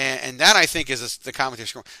 And that, I think, is the commentary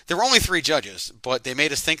score. There were only 3 judges, but they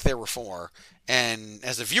made us think there were 4. And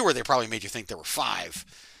as a viewer, they probably made you think there were 5.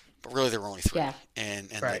 But really, there were only 3. Yeah.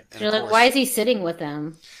 And right. You're like, why is he sitting with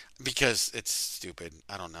them? Because it's stupid.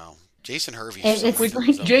 I don't know. Jason Hervey. It's like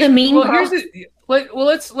the mean.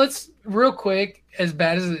 Let's real quick. As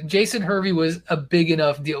bad as Jason Hervey was a big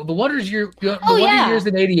enough deal. The Wonder Years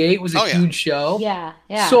in '88 was a huge show. Yeah.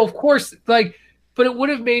 So of course, But it would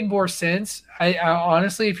have made more sense. I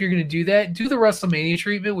honestly, if you're going to do that, do the WrestleMania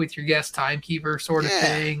treatment with your guest timekeeper sort of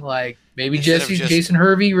thing. Like maybe Jason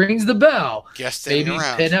Hervey rings the bell. Maybe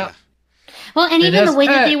pin out. Well, and even the way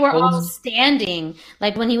that they were all standing,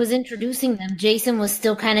 like when he was introducing them, Jason was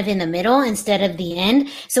still kind of in the middle instead of the end.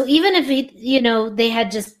 So even if they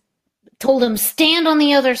had just told him stand on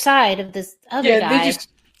the other side of this other guy,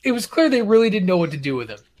 it was clear they really didn't know what to do with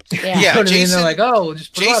him. Yeah, Jason, they're like, oh,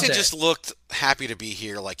 just put Jason just looked happy to be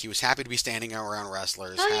here. Like he was happy to be standing around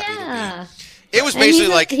wrestlers. To be. It was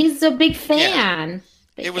basically he's a big fan.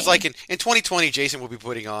 Yeah. It was like in 2020, Jason will be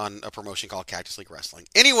putting on a promotion called Cactus League Wrestling.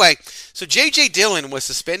 Anyway, so J.J. Dillon was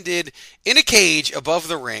suspended in a cage above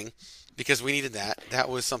the ring because we needed that. That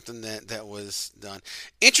was something that was done.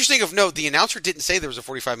 Interesting of note, the announcer didn't say there was a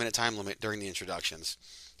 45-minute time limit during the introductions.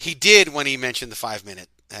 He did when he mentioned the 5-minute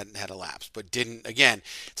had elapsed, but didn't. Again,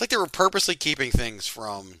 it's like they were purposely keeping things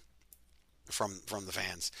from the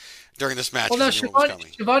fans during this match. Well, now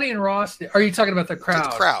Shivani and Ross, are you talking about the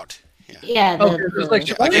crowd? The crowd. Yeah.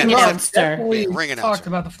 Ring announcer talked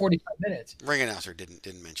about the 45 minutes. Ring announcer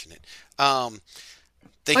didn't mention it.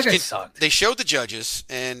 They showed the judges,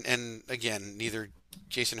 and again, neither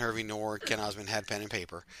Jason Hervey nor Ken Osmond had pen and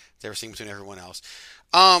paper. They were seen between everyone else.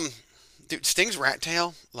 Dude, Sting's rat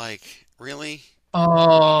tail, like really?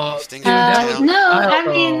 Sting's rat tail? No, I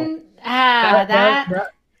mean that.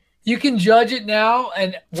 You can judge it now,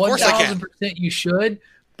 and 1,000% you should.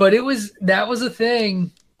 But that was a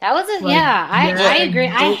thing. That was I agree.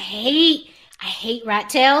 I hate rat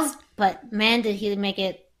tails, but man, did he make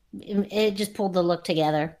it? It just pulled the look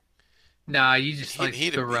together. Nah, you just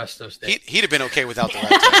the rest of those. He'd have been okay without the rat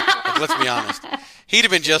tail. Like, let's be honest. He'd have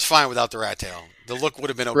been just fine without the rat tail. The look would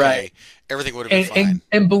have been okay. Right. Everything would have been fine.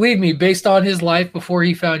 And believe me, based on his life before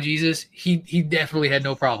he found Jesus, he definitely had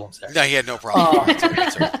no problems there. No, he had no problem.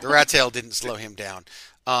 The rat tail didn't slow him down.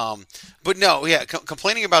 But no,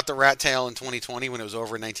 complaining about the rat tail in 2020 when it was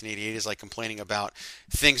over in 1988 is like complaining about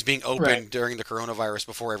things being open during the coronavirus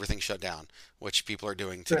before everything shut down, which people are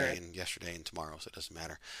doing today and yesterday and tomorrow, so it doesn't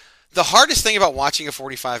matter. The hardest thing about watching a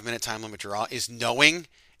 45-minute time limit draw is knowing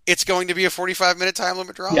it's going to be a 45-minute time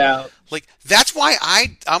limit draw. Yeah. Like that's why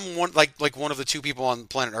I'm one one of the two people on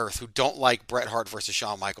planet Earth who don't like Bret Hart versus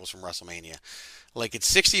Shawn Michaels from WrestleMania. Like it's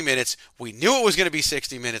 60 minutes. We knew it was going to be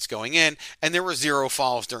 60 minutes going in, and there were 0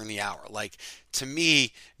 falls during the hour. Like to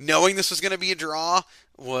me, knowing this was going to be a draw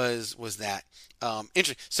was that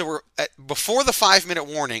interesting. So before the 5-minute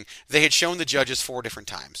warning, they had shown the judges 4 different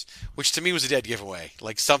times, which to me was a dead giveaway.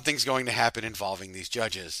 Like something's going to happen involving these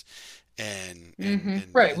judges. And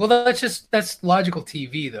right. Well, that's logical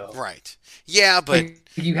TV though. Right. Yeah, but like,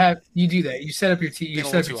 you do that. You set up your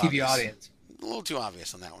TV audience. A little too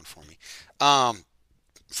obvious on that one for me.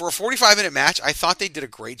 For a 45-minute match, I thought they did a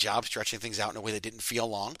great job stretching things out in a way that didn't feel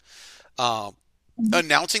long.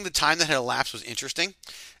 Announcing the time that had elapsed was interesting,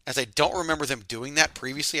 as I don't remember them doing that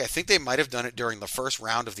previously. I think they might have done it during the first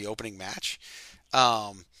round of the opening match.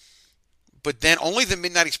 But then only the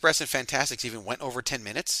Midnight Express and Fantastics even went over 10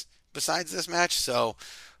 minutes besides this match, so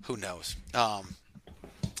who knows.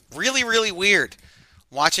 Really, really weird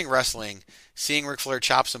watching wrestling, seeing Ric Flair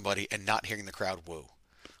chop somebody and not hearing the crowd woo.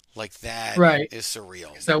 Like that is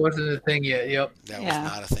surreal. That wasn't a thing yet. Yep. That was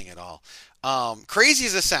not a thing at all. Crazy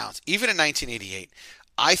as it sounds, even in 1988,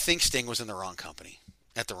 I think Sting was in the wrong company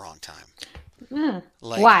at the wrong time.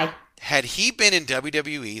 Why? Had he been in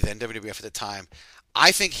WWE, then WWF at the time,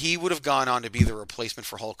 I think he would have gone on to be the replacement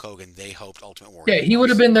for Hulk Hogan. They hoped Ultimate Warrior. Yeah, he would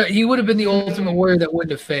have been the Ultimate Warrior that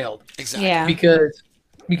wouldn't have failed. Exactly. Yeah.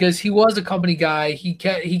 Because he was a company guy. He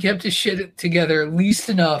kept his shit together at least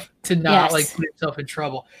enough to not put himself in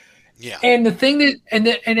trouble. Yeah. And the thing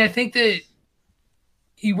that I think that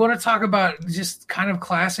you want to talk about just kind of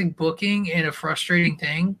classic booking and a frustrating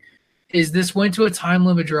thing is this went to a time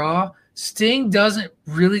limit draw. Sting doesn't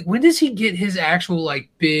really. When does he get his actual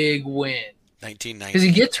big win? 1990. Because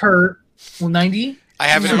he gets hurt. Well, 90. I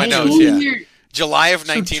have it in my notes. Yeah. July of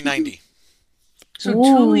 1990. So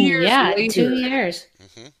 2 years. Yeah, later. 2 years.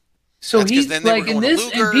 Mm-hmm. So he's like in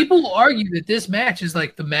this, and people argue that this match is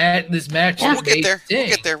like this match. Well, we'll get there. We'll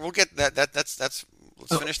get there. We'll get that. That's. Let's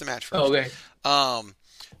finish the match first. Okay.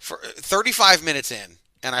 For 35 minutes in,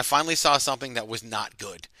 and I finally saw something that was not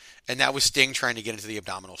good, and that was Sting trying to get into the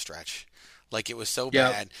abdominal stretch. Like it was so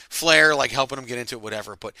bad. Flair helping him get into it,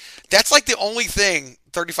 whatever. But that's the only thing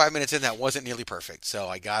 35 minutes in that wasn't nearly perfect. So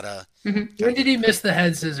I gotta. When did he miss the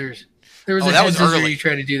head scissors? There was a that head was scissor early. you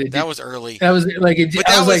tried to do. That was early. That was like But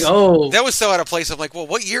I was like, oh, that was so out of place. I'm like, well,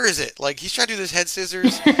 what year is it? Like he's trying to do this head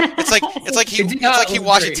scissors. It's like he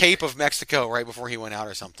watched a tape of Mexico right before he went out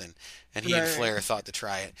or something, and he and Flair thought to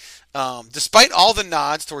try it. Despite all the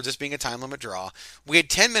nods towards this being a time limit draw, we had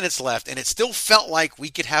 10 minutes left, and it still felt like we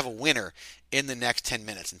could have a winner in the next 10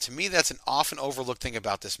 minutes. And to me, that's an often overlooked thing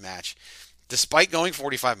about this match. Despite going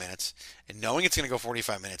 45 minutes and knowing it's going to go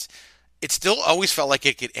 45 minutes, it still always felt like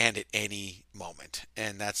it could end at any moment.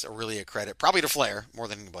 And that's really a credit, probably to Flair more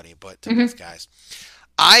than anybody, but to both guys.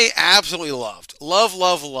 I absolutely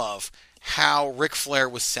love how Ric Flair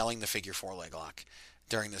was selling the figure 4 leg lock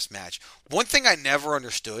during this match. One thing I never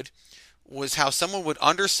understood was how someone would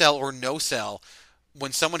undersell or no sell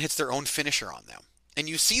when someone hits their own finisher on them. And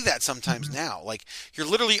you see that sometimes now. Like, you're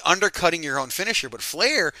literally undercutting your own finisher, but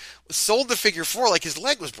Flair sold the figure 4 like his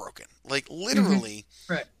leg was broken. Like, literally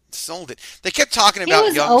sold it. They kept talking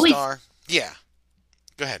about Young Star. Yeah.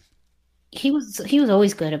 Go ahead. He was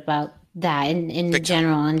always good about that in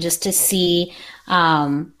general, and just to see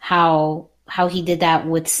how he did that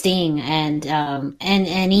with Sting, and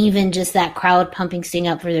even just that crowd pumping Sting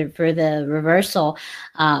up for the reversal.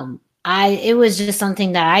 It was just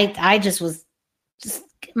something that I just was.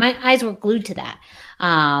 My eyes were glued to that.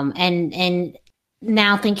 And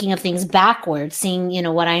now thinking of things backwards, seeing,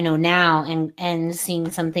 what I know now and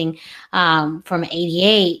seeing something from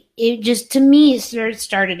 88, it just, to me, it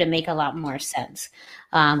started to make a lot more sense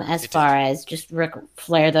as far as just Ric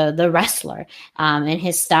Flair, the wrestler, and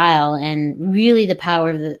his style, and really the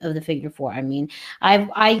power of the figure 4. I mean,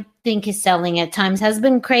 I think his selling at times has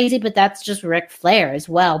been crazy, but that's just Ric Flair as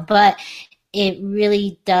well. But it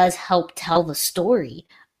really does help tell the story.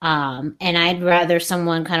 And I'd rather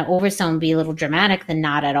someone kind of oversell and be a little dramatic than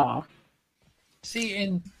not at all. See,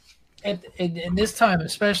 in this time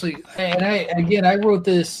especially, and I wrote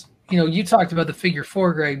this, you talked about the figure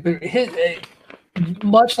 4, Greg, but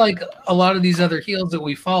much like a lot of these other heels that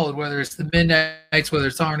we followed, whether it's the Midnights, whether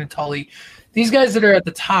it's Arn and Tully, these guys that are at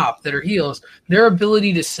the top that are heels, their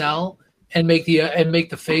ability to sell and make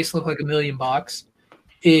the face look like $1 million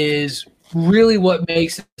is really what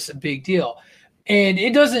makes this a big deal. And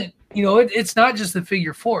it doesn't, it's not just the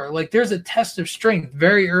figure 4. Like, there's a test of strength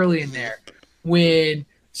very early in there when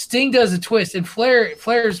Sting does a twist, and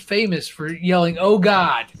Flair's famous for yelling, "Oh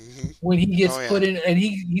God," when he gets put in, and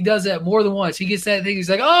he does that more than once. He gets that thing, he's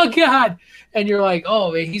like, "Oh God," and you're like,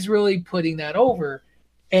 "Oh man, he's really putting that over."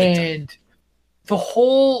 And the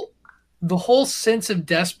whole sense of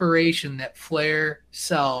desperation that Flair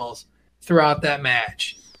sells throughout that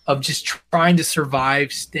match of just trying to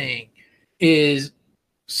survive Sting is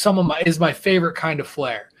my favorite kind of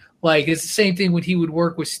Flair. Like, it's the same thing when he would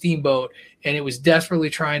work with Steamboat and it was desperately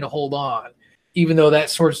trying to hold on, even though that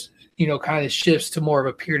sort of, kind of shifts to more of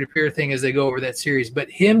a peer-to-peer thing as they go over that series. But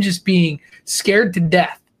him just being scared to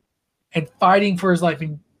death and fighting for his life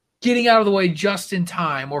and getting out of the way just in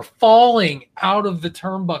time, or falling out of the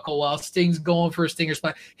turnbuckle while Sting's going for a Stinger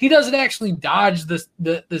Splash. He doesn't actually dodge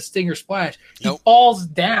the Stinger Splash. He falls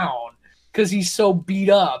down because he's so beat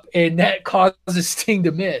up, and that causes Sting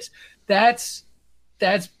to miss. That's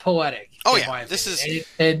poetic. Oh yeah,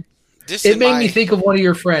 it made me think of one of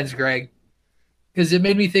your friends, Greg, because it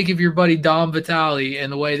made me think of your buddy Dom Vitale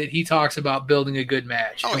and the way that he talks about building a good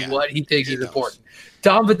match and what he thinks is important.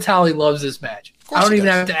 Dom Vitale loves this match. I don't even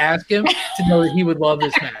have to ask him to know that he would love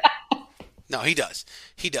this match. No, he does.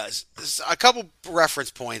 He does. A couple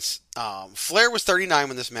reference points. Flair was 39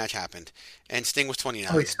 when this match happened, and Sting was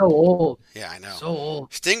 29. Oh, he's so old. Yeah, I know. So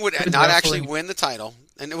old. Sting would not actually win the title.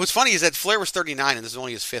 And what's funny is that Flair was 39, and this is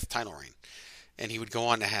only his 5th title reign. And he would go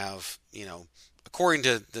on to have, according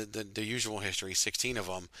to the usual history, 16 of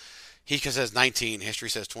them. He says 19. History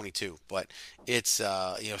says 22. But it's,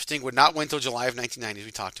 Sting would not win until July of 1990, as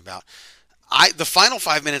we talked about. The final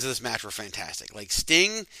 5 minutes of this match were fantastic. Like,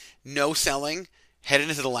 Sting no selling heading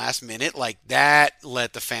into the last minute, like, that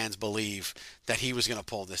let the fans believe that he was going to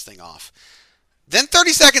pull this thing off. Then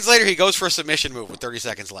 30 seconds later, he goes for a submission move with 30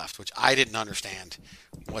 seconds left, which I didn't understand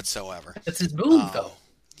whatsoever. That's his move, though.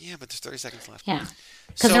 Yeah, but there's 30 seconds left. Yeah,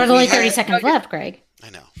 because there was only 30 seconds left, Greg. I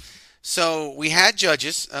know. So we had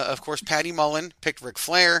judges. Of course, Patty Mullen picked Ric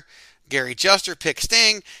Flair. Gary Juster picked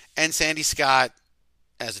Sting. And Sandy Scott,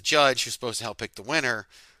 as a judge who's supposed to help pick the winner,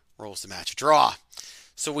 rolls the match a draw.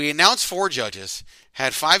 So we announced 4 judges,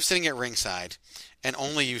 had 5 sitting at ringside, and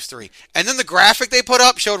only used 3. And then the graphic they put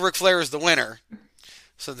up showed Ric Flair as the winner.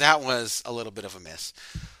 So that was a little bit of a miss.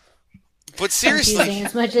 But seriously, confusing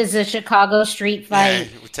as much as a Chicago street fight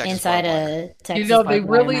inside a Texas they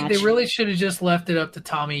match. really should have just left it up to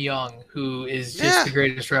Tommy Young, who is just the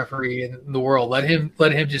greatest referee in the world. Let him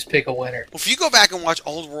just pick a winner. Well, if you go back and watch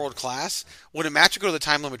Old World Class, when a match would go to the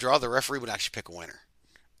time limit draw, the referee would actually pick a winner,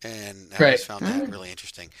 and I always found that really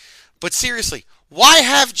interesting. But seriously, why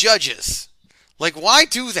have judges? Like, why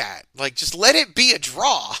do that? Like, just let it be a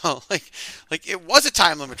draw. like it was a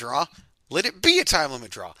time limit draw. Let it be a time limit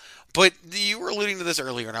draw. But you were alluding to this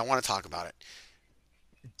earlier, and I want to talk about it.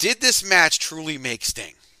 Did this match truly make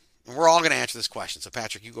Sting? And we're all going to answer this question. So,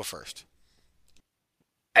 Patrick, you go first.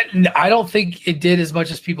 I don't think it did as much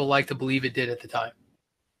as people like to believe it did at the time.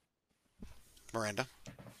 Miranda?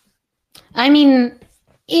 I mean,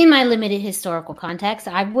 in my limited historical context,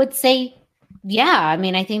 I would say, yeah. I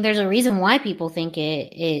mean, I think there's a reason why people think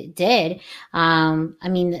it did. I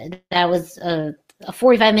mean, that was a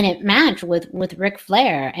 45-minute match with Ric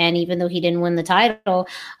Flair, and even though he didn't win the title,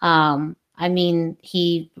 I mean,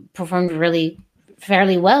 he performed really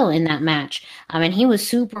fairly well in that match. And he was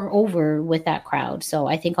super over with that crowd. So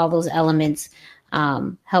I think all those elements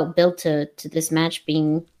helped build to this match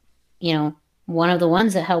being, one of the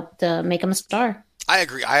ones that helped make him a star. I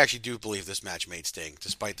agree. I actually do believe this match made Sting,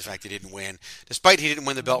 despite the fact he didn't win. Despite he didn't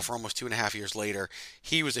win the belt for almost 2.5 years later,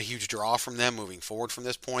 he was a huge draw from them moving forward from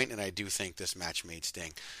this point, and I do think this match made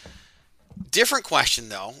Sting. Different question,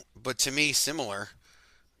 though, but to me, similar.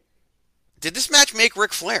 Did this match make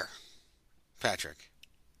Ric Flair, Patrick?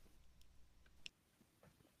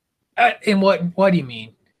 And what do you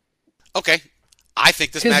mean? Okay. I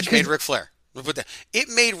think this match made Ric Flair. It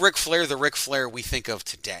made Ric Flair the Ric Flair we think of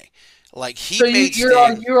today. Like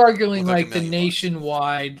you're arguing like the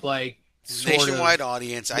nationwide nationwide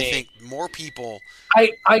audience. I think more people.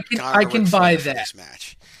 I can buy that this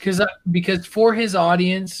match because for his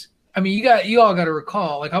audience, I mean, you all got to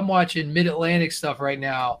recall. Like, I'm watching Mid Atlantic stuff right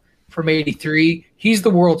now from '83. He's the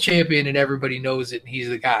world champion, and everybody knows it, and he's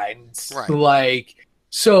the guy. And it's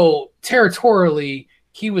so territorially,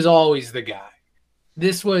 he was always the guy.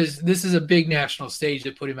 This is a big national stage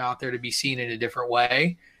that put him out there to be seen in a different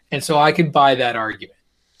way. And so I can buy that argument.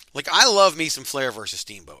 Like, I love me some Flair versus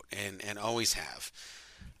Steamboat, and always have.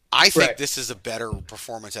 I think this is a better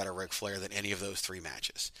performance out of Ric Flair than any of those three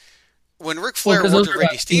matches. When Ric Flair worked with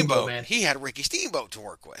Ricky Steamboat, he had Ricky Steamboat to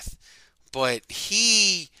work with. But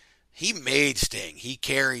he made Sting. He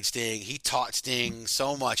carried Sting. He taught Sting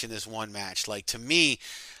so much in this one match. Like, to me,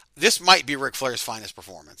 this might be Ric Flair's finest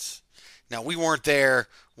performance. Now, we weren't there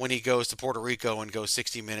when he goes to Puerto Rico and goes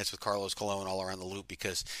 60 minutes with Carlos Colon all around the loop,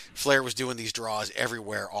 because Flair was doing these draws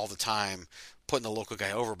everywhere all the time, putting the local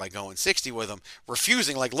guy over by going 60 with him,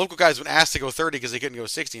 refusing. Like, local guys would ask to go 30 because they couldn't go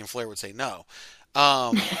 60, and Flair would say no.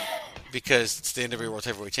 Because it's the NWA World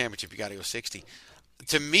Heavyweight Championship, you got to go 60.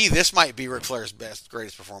 To me, this might be Ric Flair's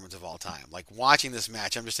greatest performance of all time. Like, watching this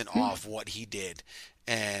match, I'm just in awe of what he did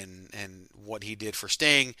and what he did for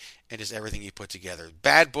Sting and just everything he put together.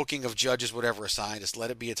 Bad booking of judges, whatever assigned, just let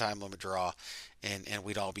it be a time limit draw and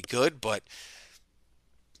we'd all be good. But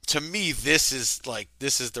to me, this is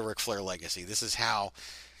the Ric Flair legacy. This is how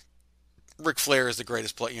Ric Flair is the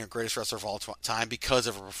greatest greatest wrestler of all time, because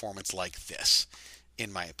of a performance like this,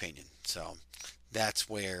 in my opinion. So that's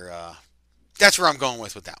where I'm going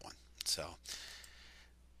with that one. So,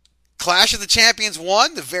 Clash of the Champions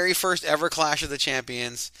 1, the very first ever Clash of the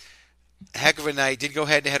Champions. A heck of a night. Did go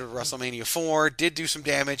head-to-head with WrestleMania 4. Did do some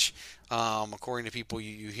damage, according to people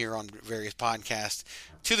you hear on various podcasts,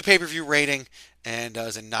 to the pay-per-view rating. And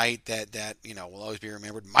as a night that will always be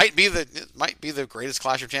remembered. Might be the greatest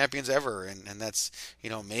Clash of Champions ever. And that's,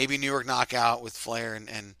 maybe New York Knockout with Flair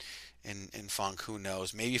and Funk, who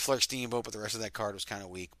knows? Maybe Flair Steamboat, but the rest of that card was kind of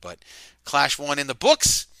weak. But Clash 1 in the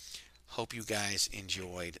books. Hope you guys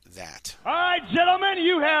enjoyed that. All right, gentlemen,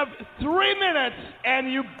 you have 3 minutes,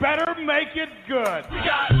 and you better make it good. We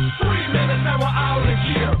got 3 minutes and we're out of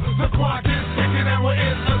here. The clock is ticking and we're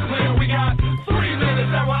in the clear. We got 3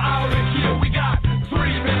 minutes and we're out of here. We got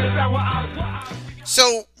 3 minutes and we're out.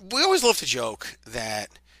 So we always love to joke that,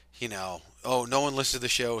 oh, no one listens to the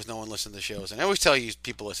shows, no one listens to the shows. And I always tell you,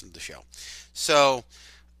 people listen to the show. So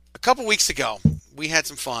a couple weeks ago, we had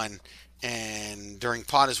some fun. And during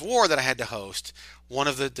Pod is War that I had to host, one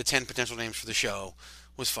of the 10 potential names for the show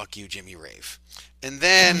was Fuck You, Jimmy Rave. And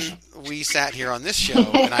then we sat here on this show,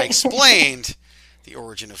 and I explained the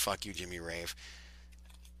origin of Fuck You, Jimmy Rave.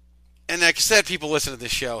 And like I said, people listen to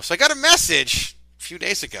this show. So I got a message a few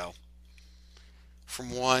days ago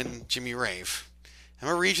from one Jimmy Rave. I'm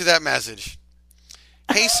going to read you that message.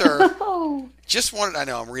 Hey, sir. I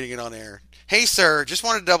know, I'm reading it on air. Hey, sir, just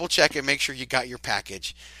wanted to double check and make sure you got your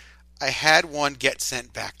package. I had one get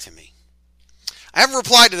sent back to me. I haven't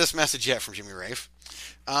replied to this message yet from Jimmy Rave.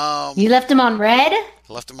 You left him on red?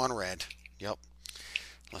 Left him on red. Yep.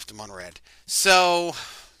 Left him on red. So,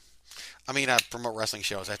 I mean, I promote wrestling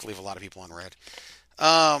shows. I have to leave a lot of people on red.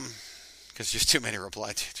 Because there's too many to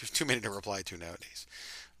reply to nowadays.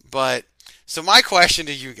 But, so my question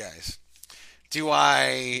to you guys. Do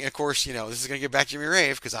I, of course, you know, this is going to get back to Jimmy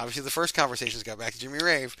Rave, because obviously the first conversations got back to Jimmy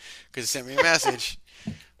Rave, because he sent me a message.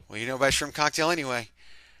 Well, you know about shrimp cocktail anyway.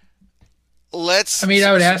 I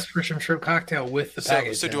would ask for some shrimp cocktail with the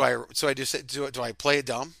package. So do I play it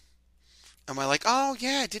dumb? Am I like, oh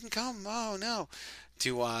yeah, it didn't come. Oh no.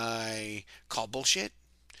 Do I call bullshit?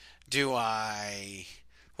 What do I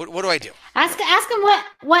do? Ask him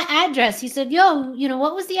what address. He said, yo, you know,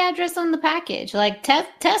 what was the address on the package? Like test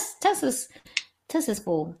this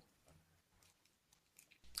fool.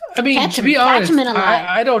 I mean, to be honest,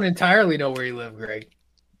 I don't entirely know where you live, Greg.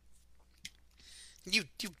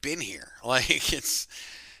 You've been here. Like, it's...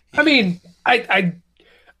 I mean, I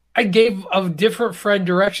gave a different friend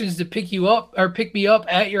directions to pick you up or pick me up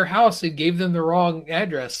at your house and gave them the wrong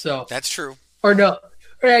address. So that's true. Or no,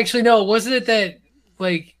 or actually no, wasn't it that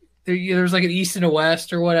like there was like an east and a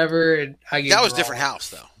west or whatever? And I gave that was different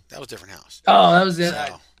house though. That was different house. Oh, that was it.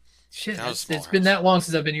 So, shit, it's been that long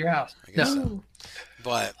since I've been to your house. I guess so.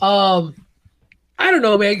 But I don't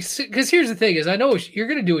know, man. Because here's the thing: is I know you're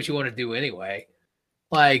gonna do what you want to do anyway.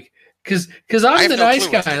 Like, because I'm the nice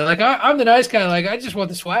guy. Like I'm the nice guy. Like I just want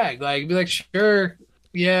the swag. Like be like, sure,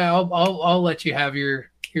 yeah, I'll let you have your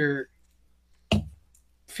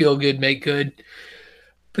feel good, make good.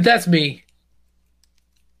 But that's me.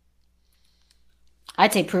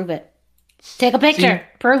 I'd say prove it. Take a picture.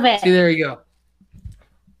 Prove it. See, there you go.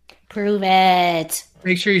 Prove it.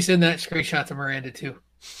 Make sure you send that screenshot to Miranda too.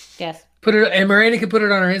 Yes. And Miranda can put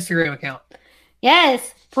it on her Instagram account.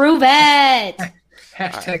 Yes. Prove it.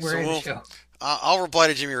 Hashtag Miranda Show. I'll reply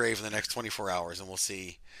to Jimmy Rave in the next 24 hours, and we'll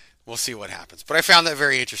see what happens. But I found that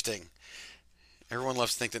very interesting. Everyone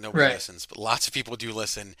loves to think that nobody listens, but lots of people do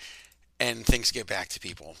listen, and things get back to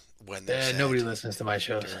people when they're nobody listens to my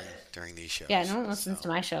shows during these shows. Yeah, no one listens to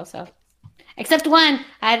my show, so except one.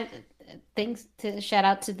 I thanks to shout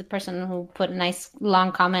out to the person who put a nice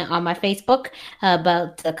long comment on my Facebook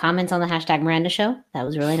about the comments on the hashtag Miranda Show. That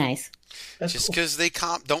was really nice. That's just because they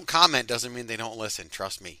don't comment doesn't mean they don't listen.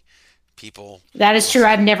 Trust me, people. That is true.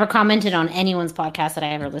 I've never commented on anyone's podcast that I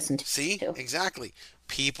ever listened to. See, exactly.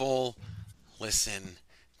 People listen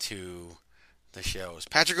to the shows.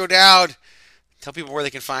 Patrick O'Dowd, tell people where they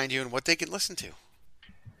can find you and what they can listen to.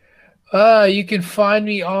 You can find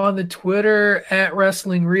me on the Twitter at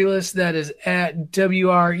Wrestling Realist. That is at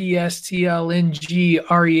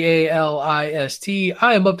WRESTLNGREALIST.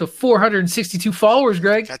 I am up to 462 followers,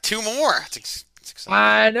 Greg. Got 2 more. It's exciting.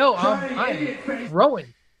 I know. I'm growing.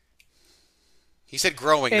 He said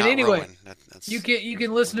growing, and not anyway, rowing. You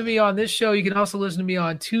can listen to me on this show. You can also listen to me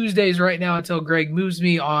on Tuesdays right now until Greg moves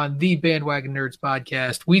me on the Bandwagon Nerds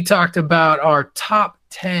podcast. We talked about our top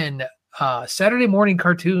 10 Saturday morning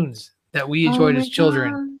cartoons that we enjoyed as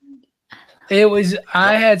children. God.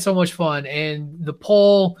 I had so much fun, and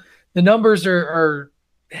the numbers are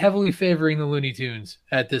heavily favoring the Looney Tunes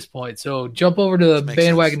at this point. So jump over to the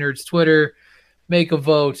Bandwagon Nerds Twitter, make a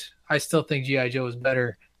vote. I still think G.I. Joe is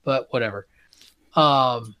better, but whatever.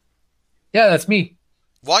 Yeah, that's me.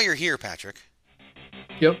 While you're here, Patrick.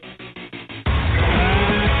 Yep.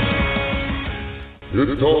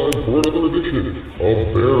 It's time for another edition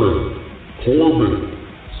of Baron Corbin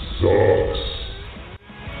Sucks.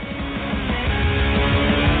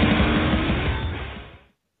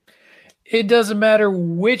 It doesn't matter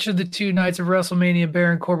which of the 2 nights of WrestleMania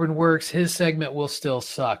Baron Corbin works, his segment will still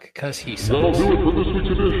suck because he sucks. That'll do it for this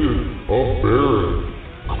week's edition of Baron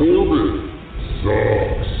Corbin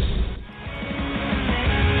Sucks.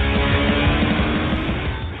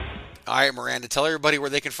 All right, Miranda, tell everybody where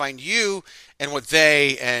they can find you and what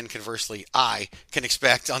they, and conversely, I, can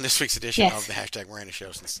expect on this week's edition of the hashtag Miranda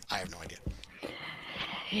Show, since I have no idea.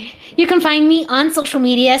 You can find me on social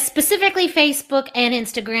media, specifically Facebook and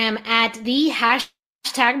Instagram, at the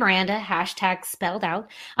hashtag Miranda, hashtag spelled out.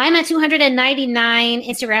 I'm at 299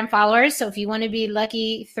 Instagram followers, so if you want to be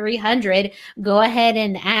lucky 300, go ahead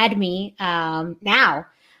and add me now.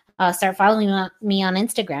 Start following me on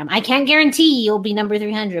Instagram. I can't guarantee you'll be number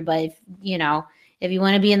 300, but if you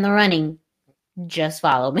want to be in the running, just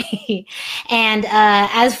follow me. And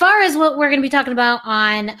as far as what we're going to be talking about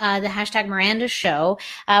on the hashtag Miranda show,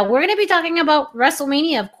 we're going to be talking about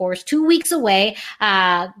WrestleMania, of course, 2 weeks away,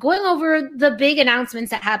 going over the big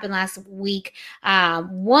announcements that happened last week.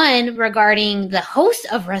 One regarding the host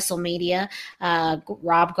of WrestleMania,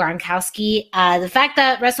 Rob Gronkowski, the fact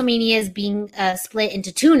that WrestleMania is being split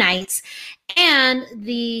into 2 nights, and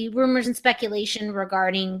the rumors and speculation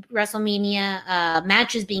regarding WrestleMania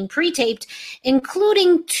matches being pre-taped,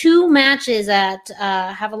 including 2 matches that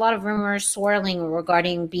have a lot of rumors swirling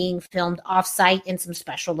regarding being filmed off-site in some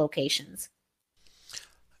special locations.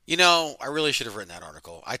 You know, I really should have written that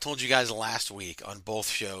article. I told you guys last week on both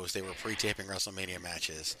shows they were pre-taping WrestleMania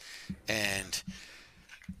matches, and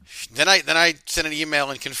then I sent an email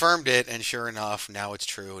and confirmed it, and sure enough, now it's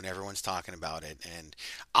true, and everyone's talking about it. And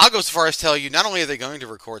I'll go so far as tell you, not only are they going to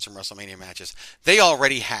record some WrestleMania matches, they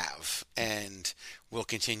already have, and will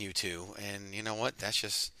continue to. And you know what? That's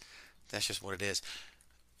just what it is.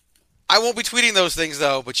 I won't be tweeting those things,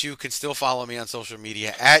 though, but you can still follow me on social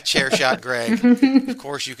media at ChairShotGreg. Of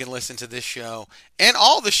course, you can listen to this show and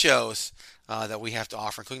all the shows that we have to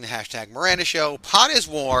offer, including the hashtag Miranda Show, Pot is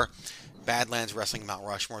War, Badlands Wrestling Mount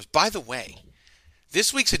Rushmores. By the way,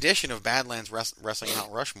 this week's edition of Badlands Wrestling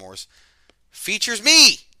Mount Rushmores features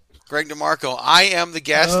me, Greg DeMarco. I am the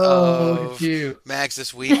guest of Mags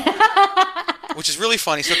this week, which is really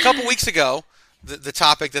funny. So a couple weeks ago, the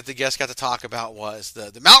topic that the guest got to talk about was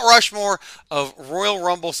the Mount Rushmore of Royal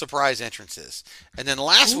Rumble surprise entrances. And then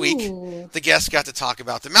last week, the guest got to talk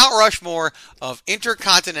about the Mount Rushmore of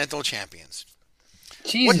Intercontinental Champions.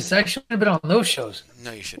 Jesus, I should have been on those shows.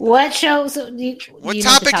 No, you shouldn't. What shows? What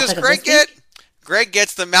topic does Greg get? Greg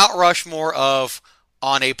gets the Mount Rushmore of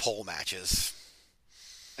on a pole matches.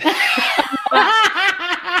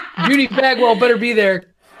 Judy Bagwell better be there.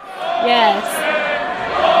 Yes.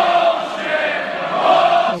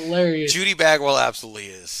 Hilarious. Judy Bagwell absolutely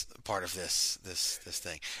is part of this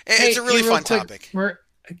thing. It's a really fun topic.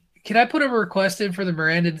 Can I put a request in for the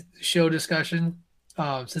Miranda show discussion?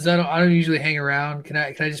 Since I don't usually hang around, can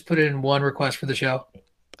I just put in one request for the show?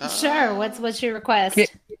 Sure. What's your request? Can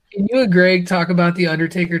you and Greg talk about the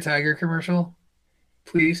Undertaker Tiger commercial,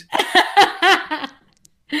 please?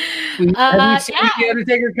 Please. Have you seen the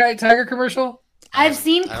Undertaker Tiger commercial? I've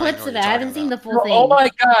seen clips of it. I haven't seen the full thing. Oh my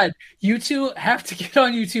God! You two have to get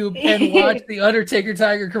on YouTube and watch the Undertaker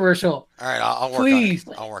Tiger commercial. All right, I'll work Please.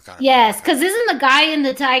 on it. I'll work on it. Yes, because isn't the guy in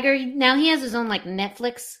the Tiger now? He has his own like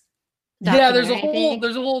Netflix. Yeah, there's a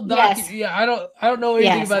whole doc. Yes. Yeah, I don't know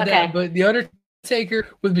anything about that, but the Undertaker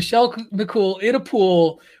with Michelle McCool in a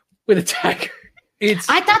pool with a tiger. I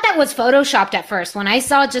thought that was photoshopped at first. When I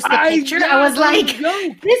saw just the picture, I was like,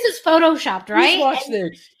 "This is photoshopped, right?" Please watch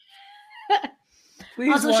this.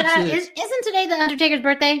 Please also, watch this. Isn't today the Undertaker's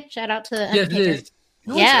birthday? Shout out to the Undertaker.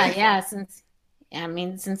 Yes, it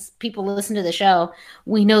is. Since people listen to the show,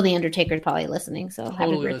 we know the Undertaker's probably listening. So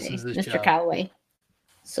happy birthday, Mr. Calloway.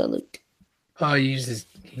 Salute. Oh, use his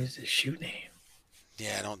shoot name.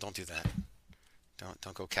 Yeah, don't do that.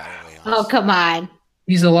 Don't go Calloway on. Oh, come on.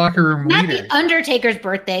 He's a locker room Not leader. the Undertaker's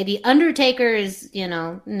birthday. The Undertaker is,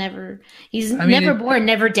 never. He's never born,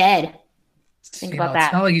 never dead. Think about that.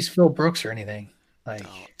 It's not like he's Phil Brooks or anything. Like,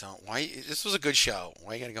 don't. Why? This was a good show.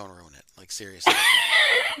 Why you gotta go and ruin it? Like seriously.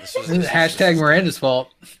 This is hashtag Miranda's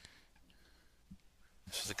fault.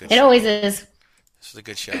 This was a good. It always is. This was a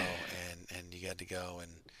good show, and you got to go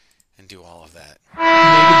and do all of that.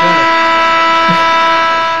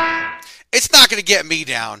 It's not going to get me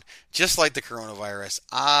down, just like the coronavirus.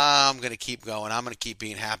 I'm going to keep going. I'm going to keep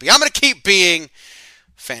being happy. I'm going to keep being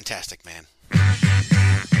fantastic, man.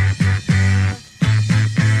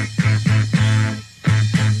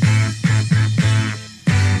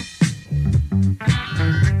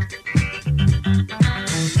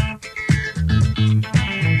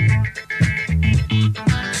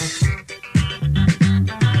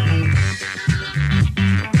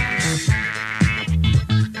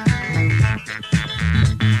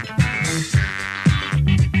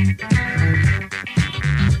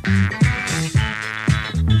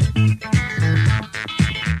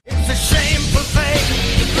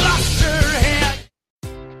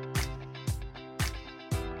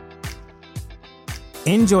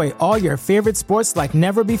 Enjoy all your favorite sports like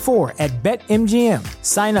never before at BetMGM.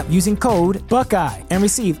 Sign up using code Buckeye and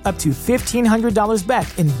receive up to $1,500 back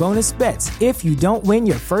in bonus bets if you don't win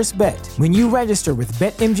your first bet. When you register with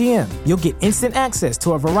BetMGM, you'll get instant access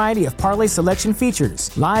to a variety of parlay selection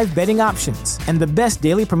features, live betting options, and the best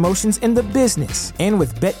daily promotions in the business. And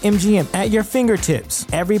with BetMGM at your fingertips,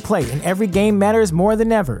 every play and every game matters more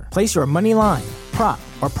than ever. Place your money line, prop,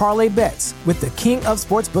 or parlay bets with the king of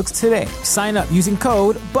sportsbooks today. Sign up using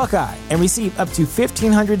code Buckeye and receive up to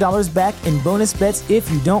 $1,500 back in bonus bets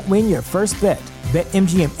if you don't win your first bet.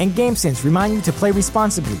 BetMGM and GameSense remind you to play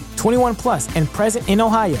responsibly. 21 plus and present in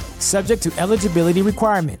Ohio, subject to eligibility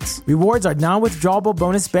requirements. Rewards are non-withdrawable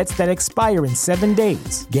bonus bets that expire in 7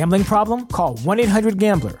 days. Gambling problem? Call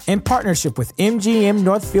 1-800-GAMBLER in partnership with MGM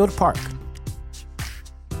Northfield Park.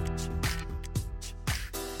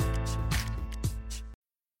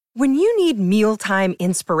 When you need mealtime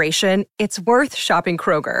inspiration, it's worth shopping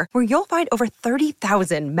Kroger, where you'll find over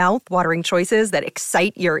 30,000 mouth-watering choices that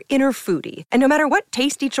excite your inner foodie. And no matter what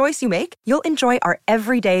tasty choice you make, you'll enjoy our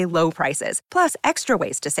everyday low prices, plus extra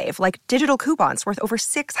ways to save, like digital coupons worth over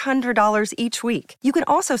 $600 each week. You can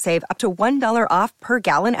also save up to $1 off per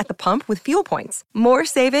gallon at the pump with fuel points. More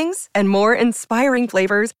savings and more inspiring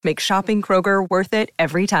flavors make shopping Kroger worth it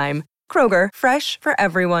every time. Kroger, fresh for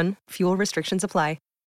everyone. Fuel restrictions apply.